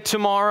take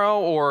tomorrow,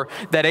 or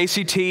that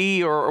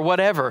ACT or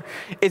whatever,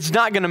 it's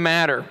not going to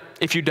matter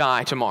if you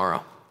die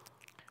tomorrow.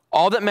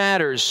 All that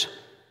matters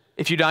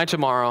if you die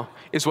tomorrow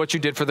is what you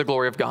did for the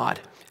glory of God.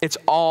 It's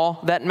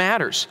all that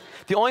matters.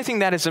 The only thing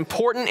that is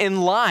important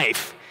in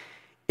life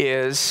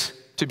is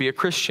to be a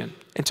Christian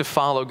and to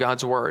follow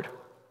God's word.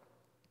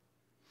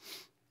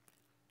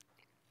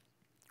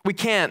 We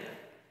can't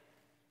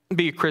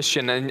be a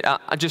Christian and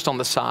just on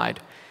the side.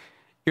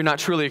 You're not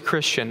truly a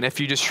Christian if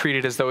you just treat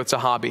it as though it's a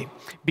hobby.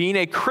 Being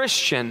a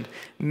Christian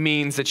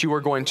means that you are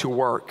going to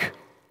work,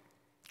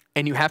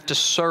 and you have to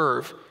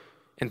serve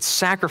and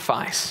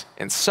sacrifice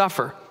and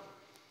suffer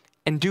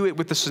and do it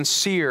with the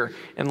sincere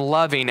and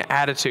loving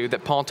attitude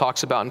that Paul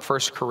talks about in 1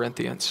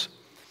 Corinthians.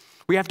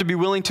 We have to be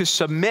willing to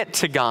submit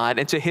to God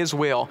and to his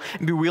will,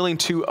 and be willing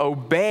to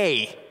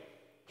obey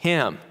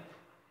him,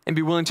 and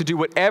be willing to do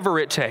whatever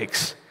it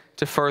takes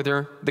to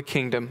further the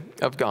kingdom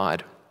of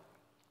God.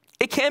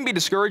 It can be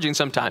discouraging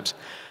sometimes.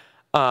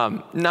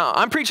 Now,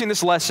 I'm preaching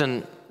this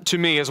lesson to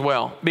me as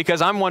well,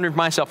 because I'm wondering to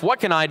myself, what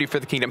can I do for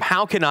the kingdom?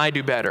 How can I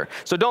do better?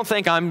 So don't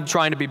think I'm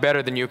trying to be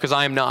better than you, because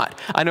I am not.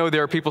 I know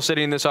there are people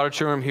sitting in this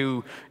auditorium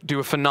who do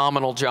a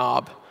phenomenal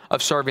job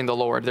of serving the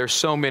Lord. There's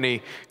so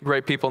many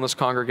great people in this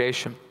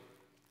congregation.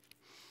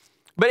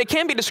 But it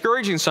can be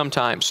discouraging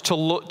sometimes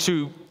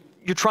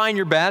you're trying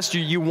your best,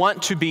 you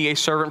want to be a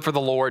servant for the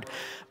Lord,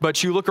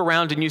 but you look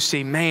around and you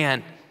see,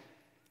 man,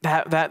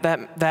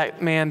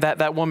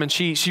 that woman,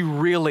 she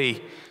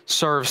really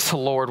serves the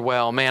Lord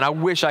well. Man, I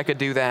wish I could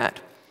do that.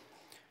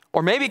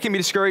 Or maybe it can be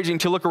discouraging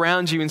to look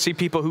around you and see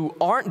people who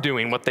aren't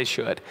doing what they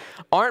should,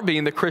 aren't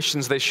being the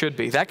Christians they should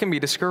be. That can be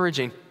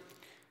discouraging.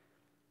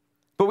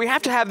 But we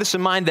have to have this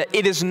in mind that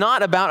it is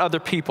not about other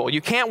people.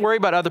 You can't worry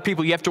about other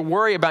people. You have to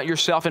worry about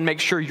yourself and make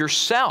sure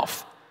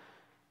yourself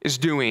is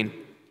doing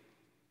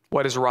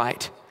what is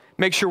right.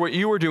 Make sure what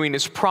you are doing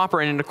is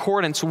proper and in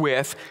accordance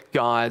with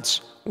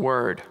God's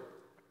word.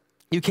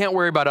 You can't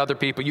worry about other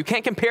people. You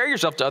can't compare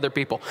yourself to other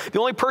people. The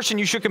only person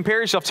you should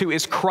compare yourself to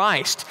is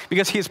Christ,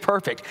 because he is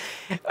perfect.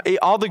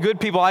 All the good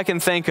people I can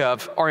think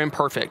of are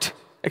imperfect,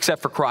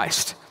 except for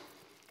Christ.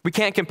 We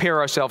can't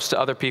compare ourselves to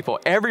other people.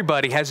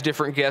 Everybody has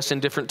different gifts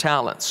and different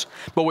talents.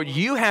 But what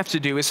you have to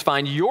do is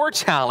find your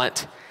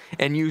talent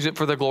and use it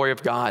for the glory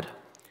of God.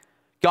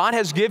 God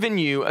has given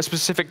you a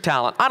specific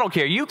talent. I don't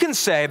care. You can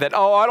say that,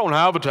 oh, I don't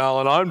have a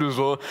talent. I'm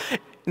just...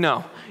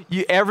 No,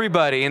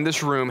 everybody in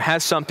this room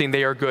has something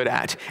they are good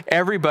at.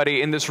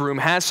 Everybody in this room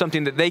has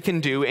something that they can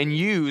do and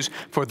use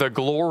for the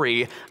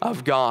glory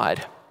of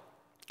God.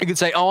 You could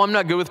say, oh, I'm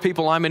not good with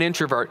people. I'm an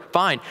introvert.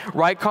 Fine.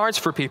 Write cards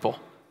for people.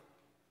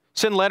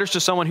 Send letters to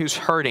someone who's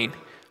hurting.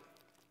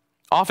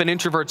 Often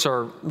introverts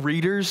are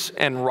readers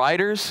and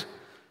writers.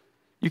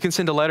 You can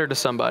send a letter to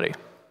somebody.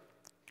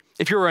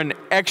 If you're an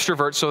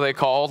extrovert, so they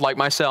call, like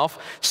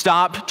myself,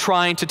 stop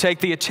trying to take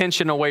the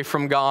attention away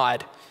from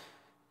God.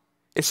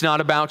 It's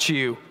not about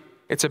you,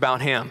 it's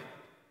about him.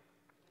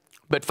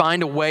 But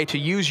find a way to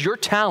use your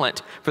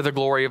talent for the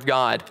glory of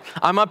God.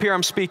 I'm up here,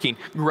 I'm speaking,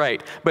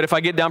 great. But if I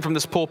get down from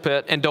this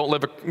pulpit and don't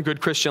live a good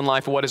Christian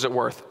life, what is it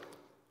worth?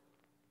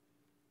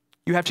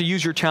 You have to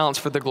use your talents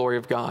for the glory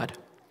of God.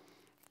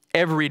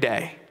 Every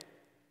day.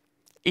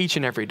 Each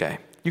and every day.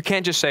 You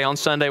can't just say on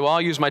Sunday, well,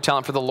 I'll use my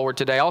talent for the Lord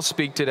today. I'll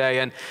speak today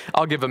and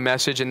I'll give a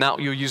message and now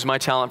you'll use my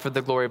talent for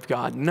the glory of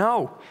God.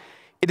 No.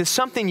 It is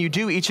something you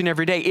do each and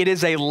every day. It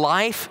is a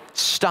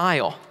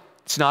lifestyle.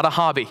 It's not a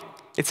hobby.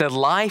 It's a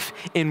life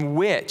in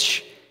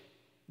which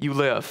you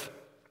live.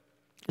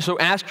 So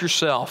ask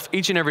yourself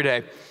each and every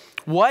day,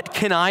 what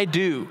can I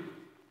do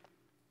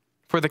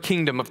for the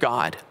kingdom of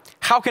God?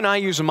 How can I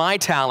use my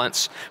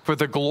talents for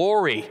the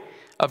glory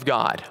of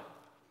God?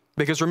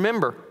 Because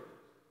remember,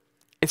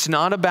 it's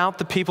not about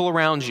the people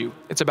around you.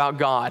 It's about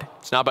God.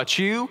 It's not about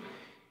you.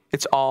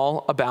 It's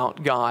all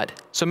about God.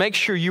 So make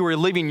sure you are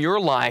living your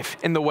life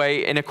in the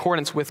way in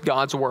accordance with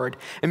God's word.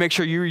 And make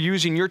sure you're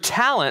using your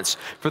talents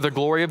for the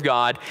glory of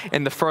God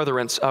and the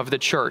furtherance of the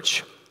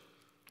church.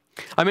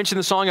 I mentioned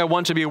the song, I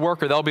Want to Be a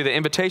Worker. That'll be the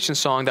invitation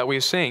song that we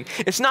sing.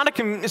 It's not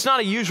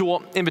a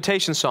usual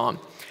invitation song.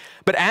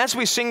 But as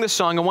we sing this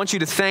song, I want you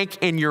to think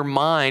in your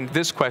mind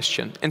this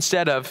question.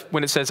 Instead of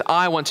when it says,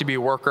 I want to be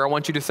a worker, I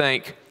want you to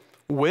think,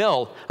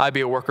 will I be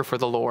a worker for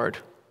the Lord?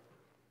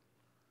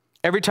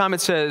 Every time it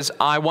says,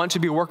 I want to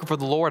be a worker for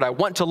the Lord, I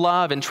want to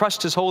love and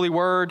trust his holy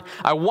word,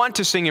 I want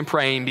to sing and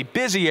pray and be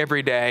busy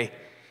every day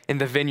in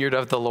the vineyard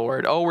of the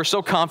Lord. Oh, we're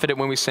so confident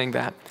when we sing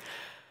that.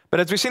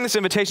 But as we sing this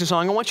invitation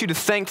song, I want you to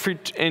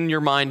think in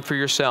your mind for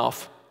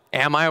yourself,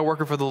 am I a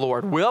worker for the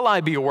Lord? Will I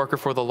be a worker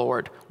for the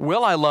Lord?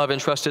 Will I love and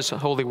trust his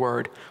holy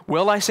word?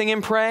 Will I sing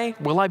and pray?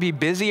 Will I be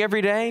busy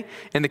every day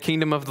in the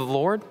kingdom of the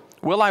Lord?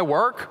 Will I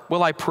work?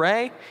 Will I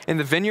pray in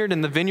the vineyard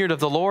of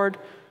the Lord?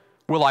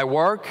 Will I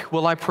work?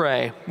 Will I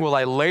pray? Will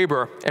I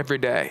labor every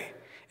day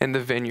in the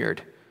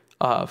vineyard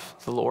of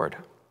the Lord?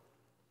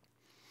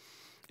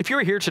 If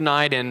you're here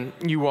tonight and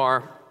you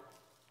are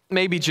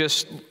maybe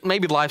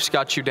life's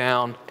got you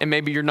down and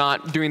maybe you're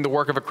not doing the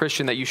work of a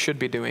Christian that you should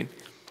be doing,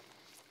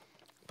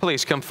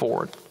 please come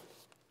forward.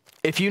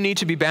 If you need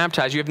to be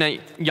baptized, you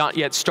have not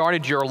yet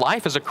started your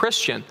life as a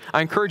Christian,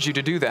 I encourage you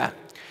to do that.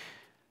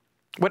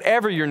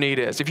 Whatever your need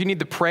is, if you need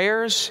the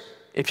prayers,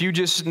 if you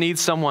just need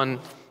someone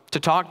to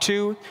talk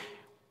to,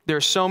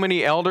 there's so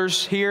many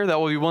elders here that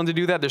will be willing to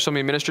do that. There's so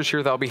many ministers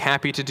here that will be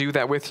happy to do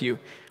that with you.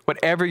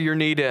 Whatever your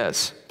need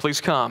is,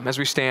 please come as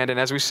we stand and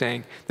as we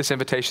sing this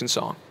invitation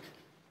song.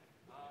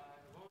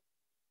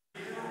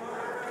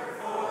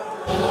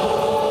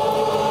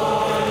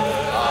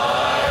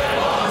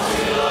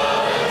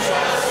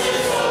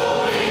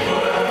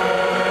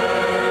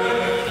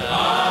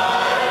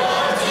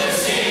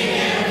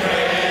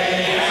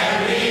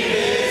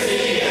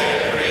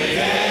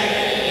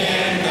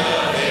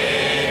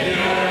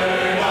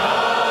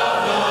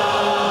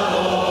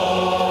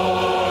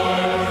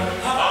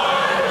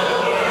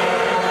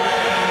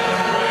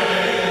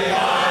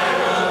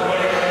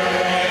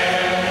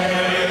 I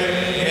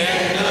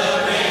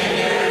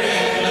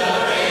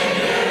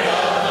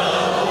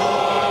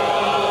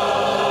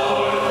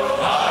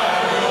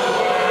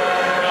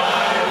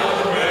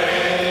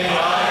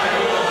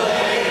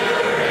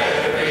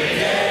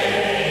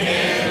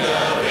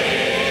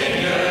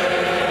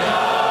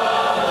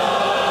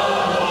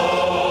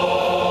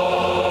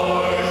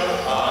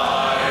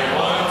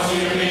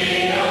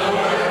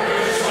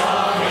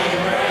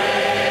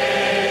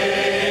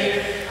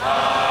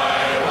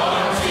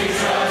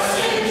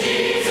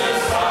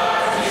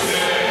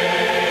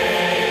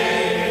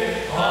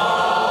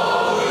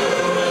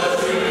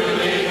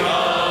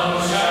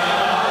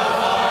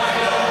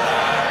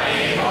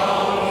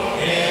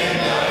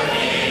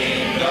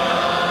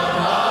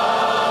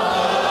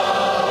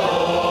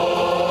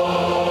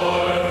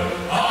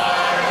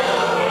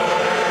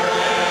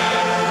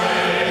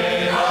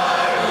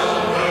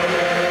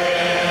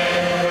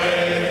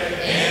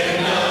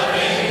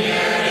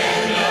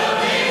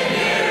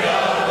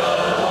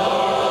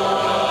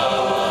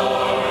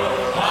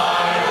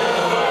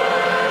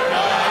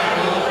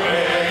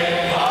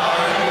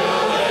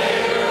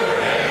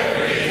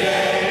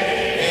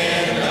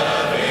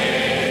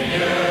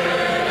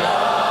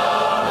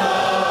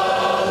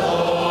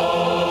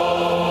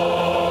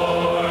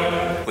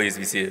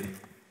seated.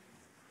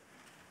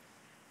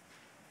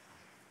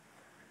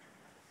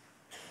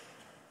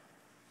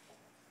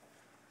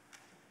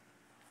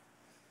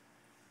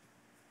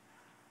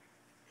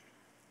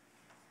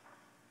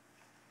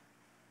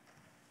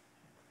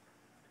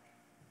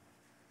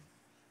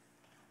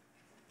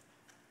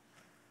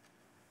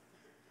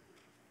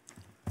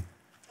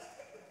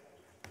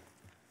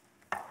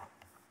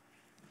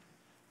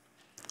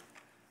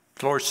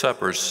 The Lord's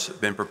Supper's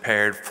been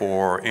prepared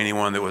for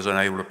anyone that was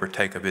unable to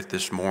partake of it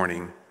this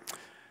morning.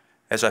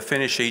 As I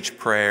finish each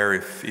prayer,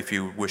 if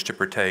you wish to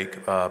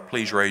partake,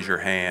 please raise your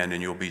hand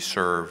and you'll be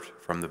served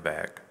from the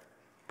back.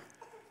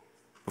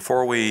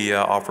 Before we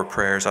offer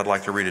prayers, I'd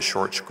like to read a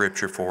short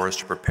scripture for us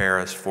to prepare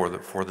us for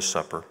the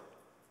supper.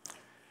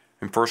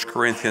 In 1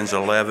 Corinthians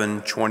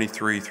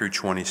 11:23 through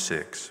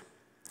 26.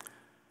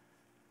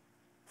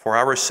 For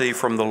I received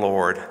from the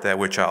Lord that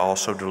which I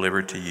also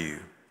delivered to you,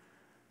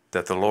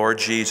 that the Lord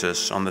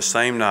Jesus, on the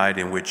same night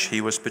in which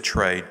he was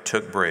betrayed,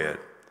 took bread.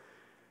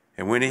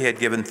 And when he had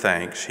given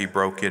thanks, he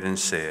broke it and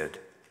said,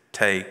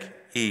 "Take,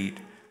 eat,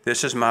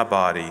 this is my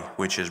body,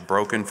 which is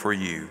broken for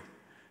you.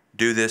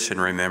 Do this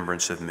in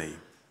remembrance of me."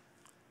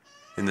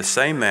 In the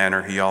same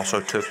manner, he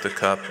also took the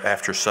cup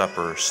after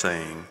supper,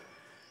 saying,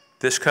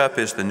 "This cup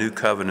is the new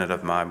covenant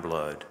of my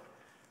blood.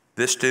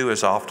 This do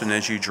as often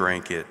as you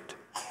drink it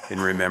in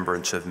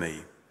remembrance of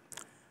me.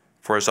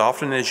 For as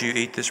often as you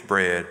eat this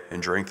bread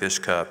and drink this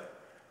cup,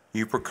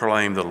 you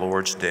proclaim the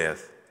Lord's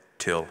death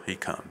till he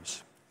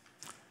comes."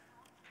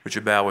 Would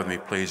you bow with me,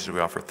 please, as we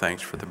offer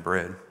thanks for the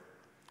bread?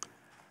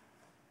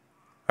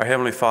 Our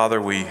Heavenly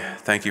Father, we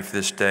thank you for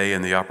this day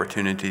and the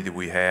opportunity that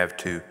we have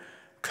to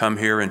come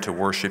here and to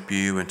worship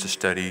you and to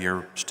study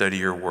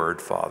your word,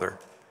 Father.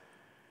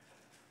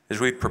 As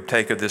we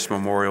partake of this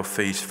memorial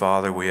feast,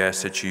 Father, we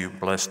ask that you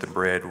bless the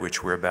bread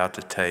which we're about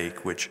to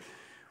take, which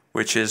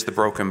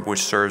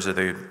serves as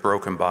the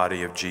broken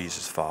body of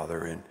Jesus,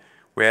 Father. And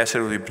we ask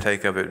that we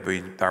partake of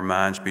it, our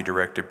minds be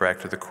directed back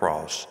to the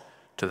cross,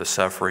 to the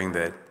suffering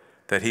that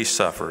he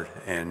suffered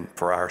and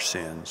for our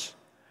sins.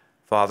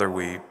 Father,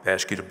 we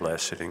ask you to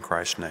bless it in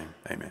Christ's name.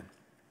 Amen.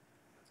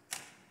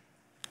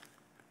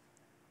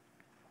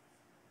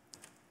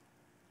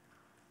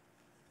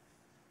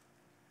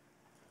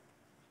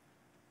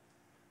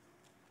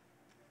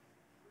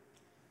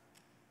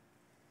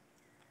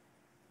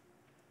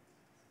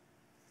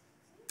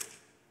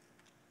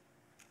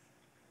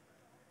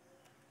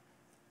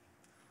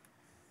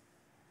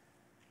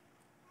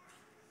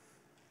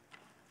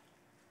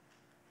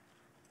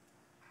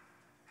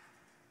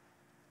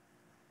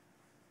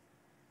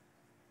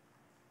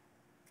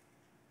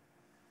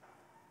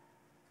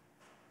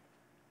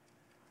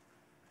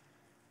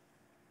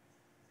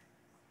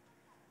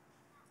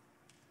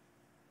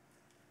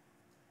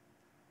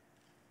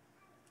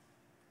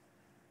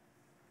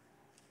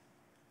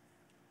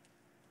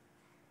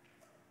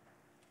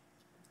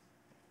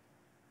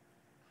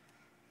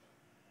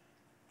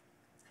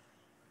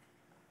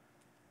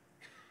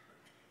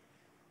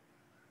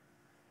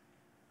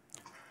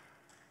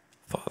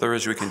 Father,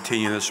 as we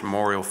continue this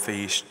memorial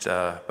feast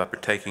by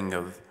partaking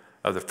of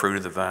the fruit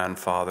of the vine,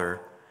 Father,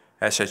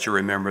 I ask that you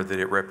remember that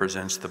it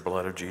represents the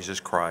blood of Jesus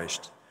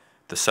Christ,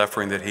 the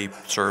suffering that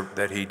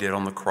he did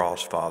on the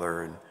cross,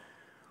 Father. And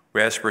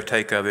we ask to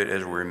partake of it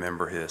as we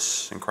remember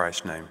his. In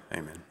Christ's name,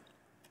 amen.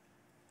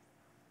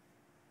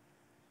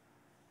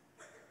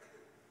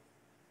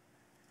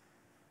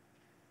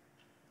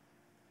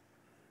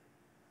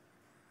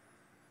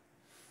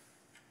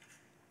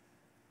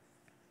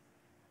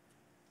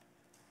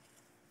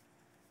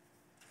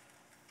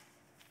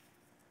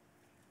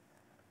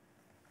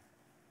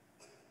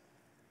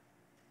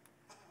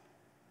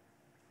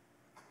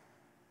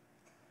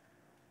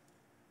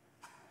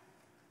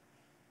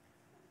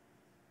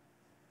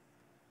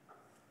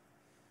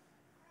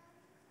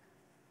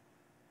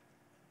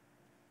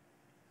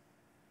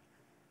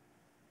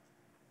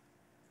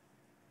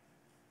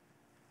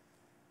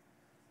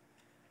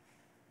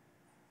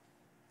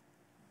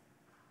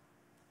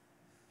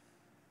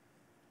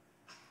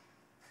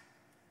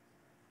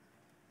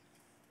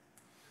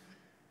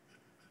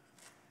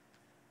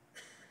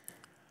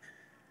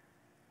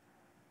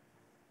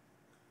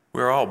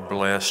 We're all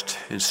blessed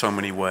in so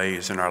many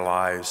ways in our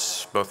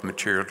lives, both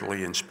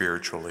materially and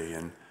spiritually,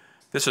 and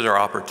this is our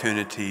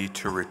opportunity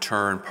to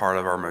return part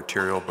of our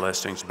material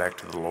blessings back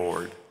to the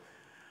Lord.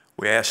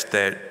 We ask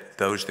that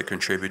those that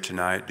contribute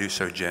tonight do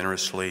so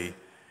generously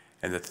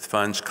and that the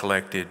funds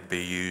collected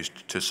be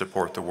used to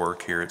support the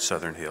work here at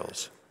Southern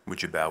Hills.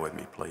 Would you bow with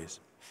me, please?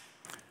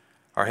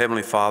 Our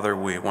Heavenly Father,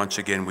 once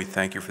again, we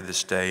thank you for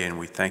this day and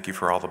we thank you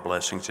for all the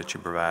blessings that you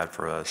provide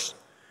for us.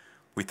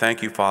 We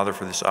thank you, Father,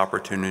 for this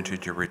opportunity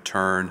to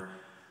return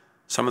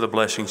some of the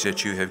blessings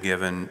that you have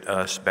given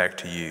us back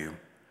to you.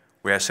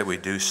 We ask that we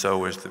do so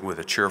with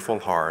a cheerful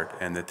heart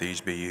and that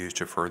these be used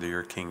to further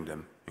your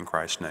kingdom. In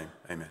Christ's name,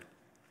 amen.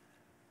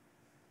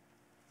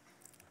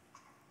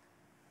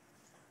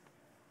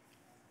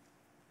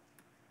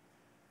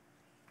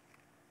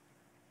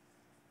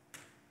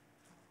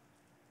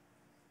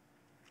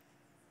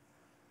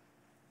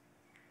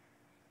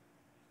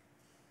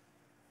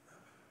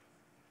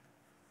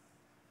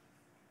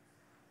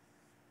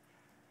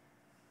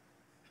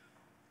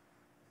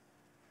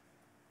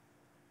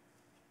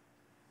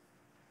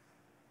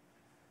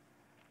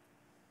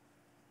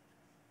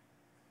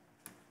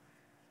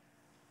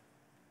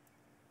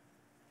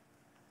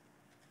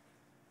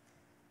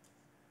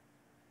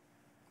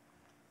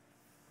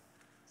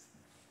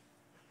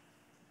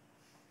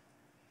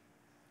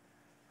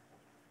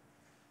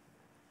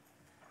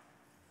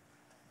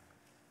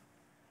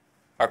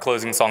 Our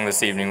closing song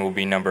this evening will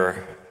be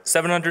number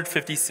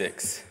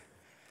 756,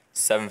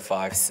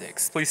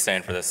 756. Please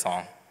stand for this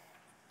song.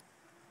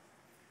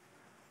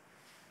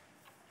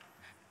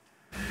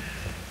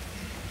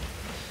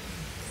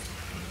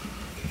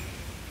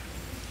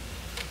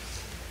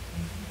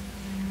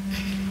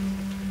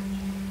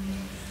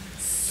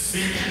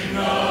 Sing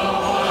the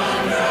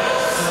wonders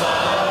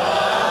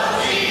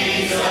of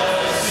Jesus,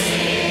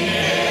 sing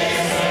His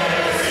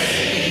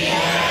mercy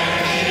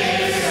and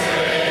His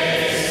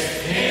grace.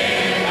 In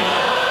the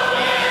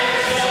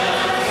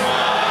mansions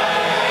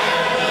bright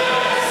and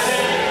blessed,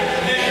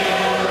 He'll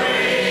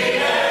prepare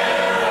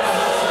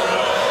us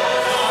a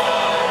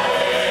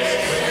place.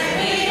 When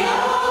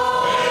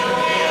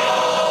we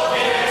all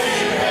get to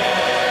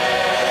heaven,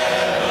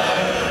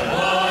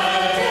 what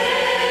a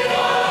day,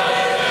 what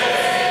a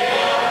day.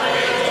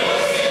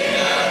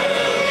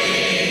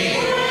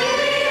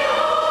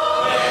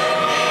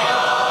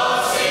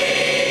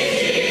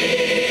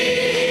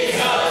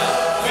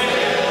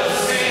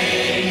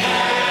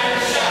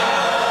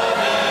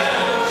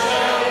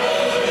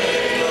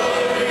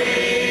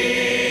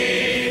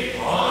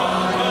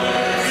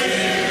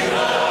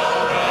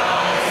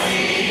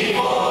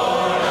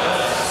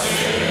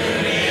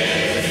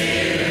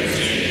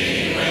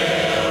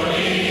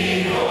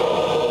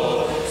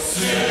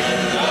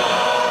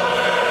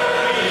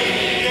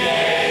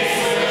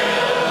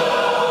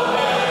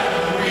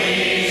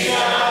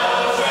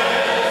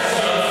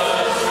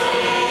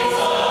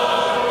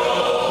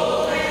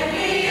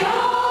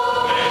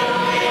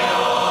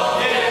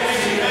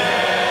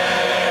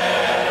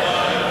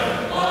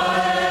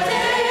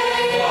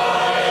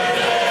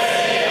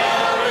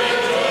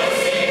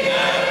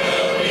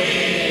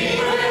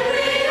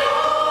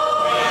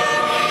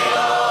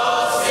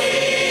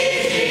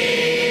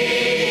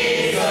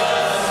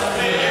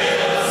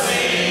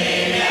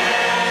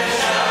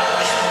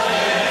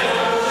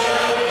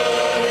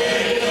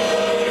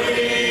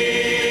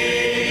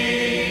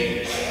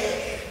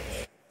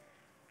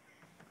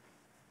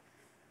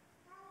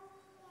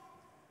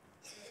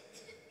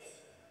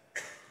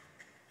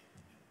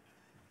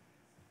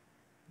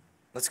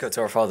 Let's go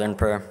to our Father in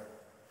prayer.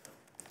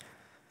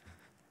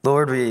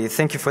 Lord, we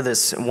thank you for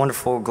this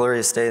wonderful,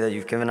 glorious day that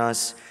you've given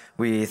us.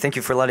 We thank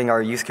you for letting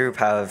our youth group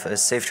have a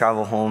safe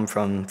travel home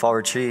from fall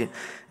retreat,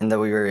 and that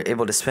we were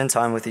able to spend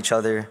time with each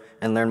other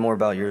and learn more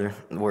about your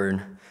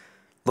word.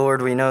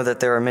 Lord, we know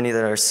that there are many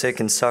that are sick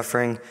and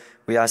suffering.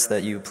 We ask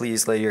that you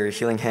please lay your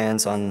healing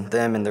hands on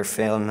them and their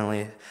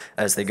family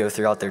as they go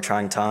throughout their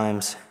trying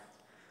times.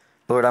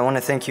 Lord, I want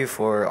to thank you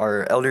for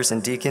our elders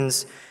and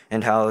deacons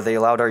and how they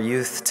allowed our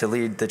youth to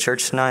lead the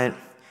church tonight.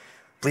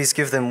 Please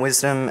give them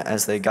wisdom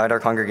as they guide our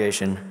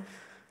congregation.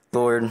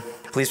 Lord,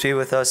 please be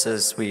with us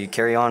as we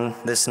carry on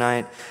this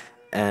night,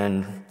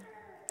 and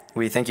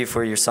we thank you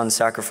for your son's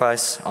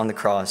sacrifice on the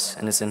cross,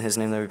 and it's in his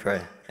name that we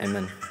pray.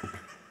 Amen.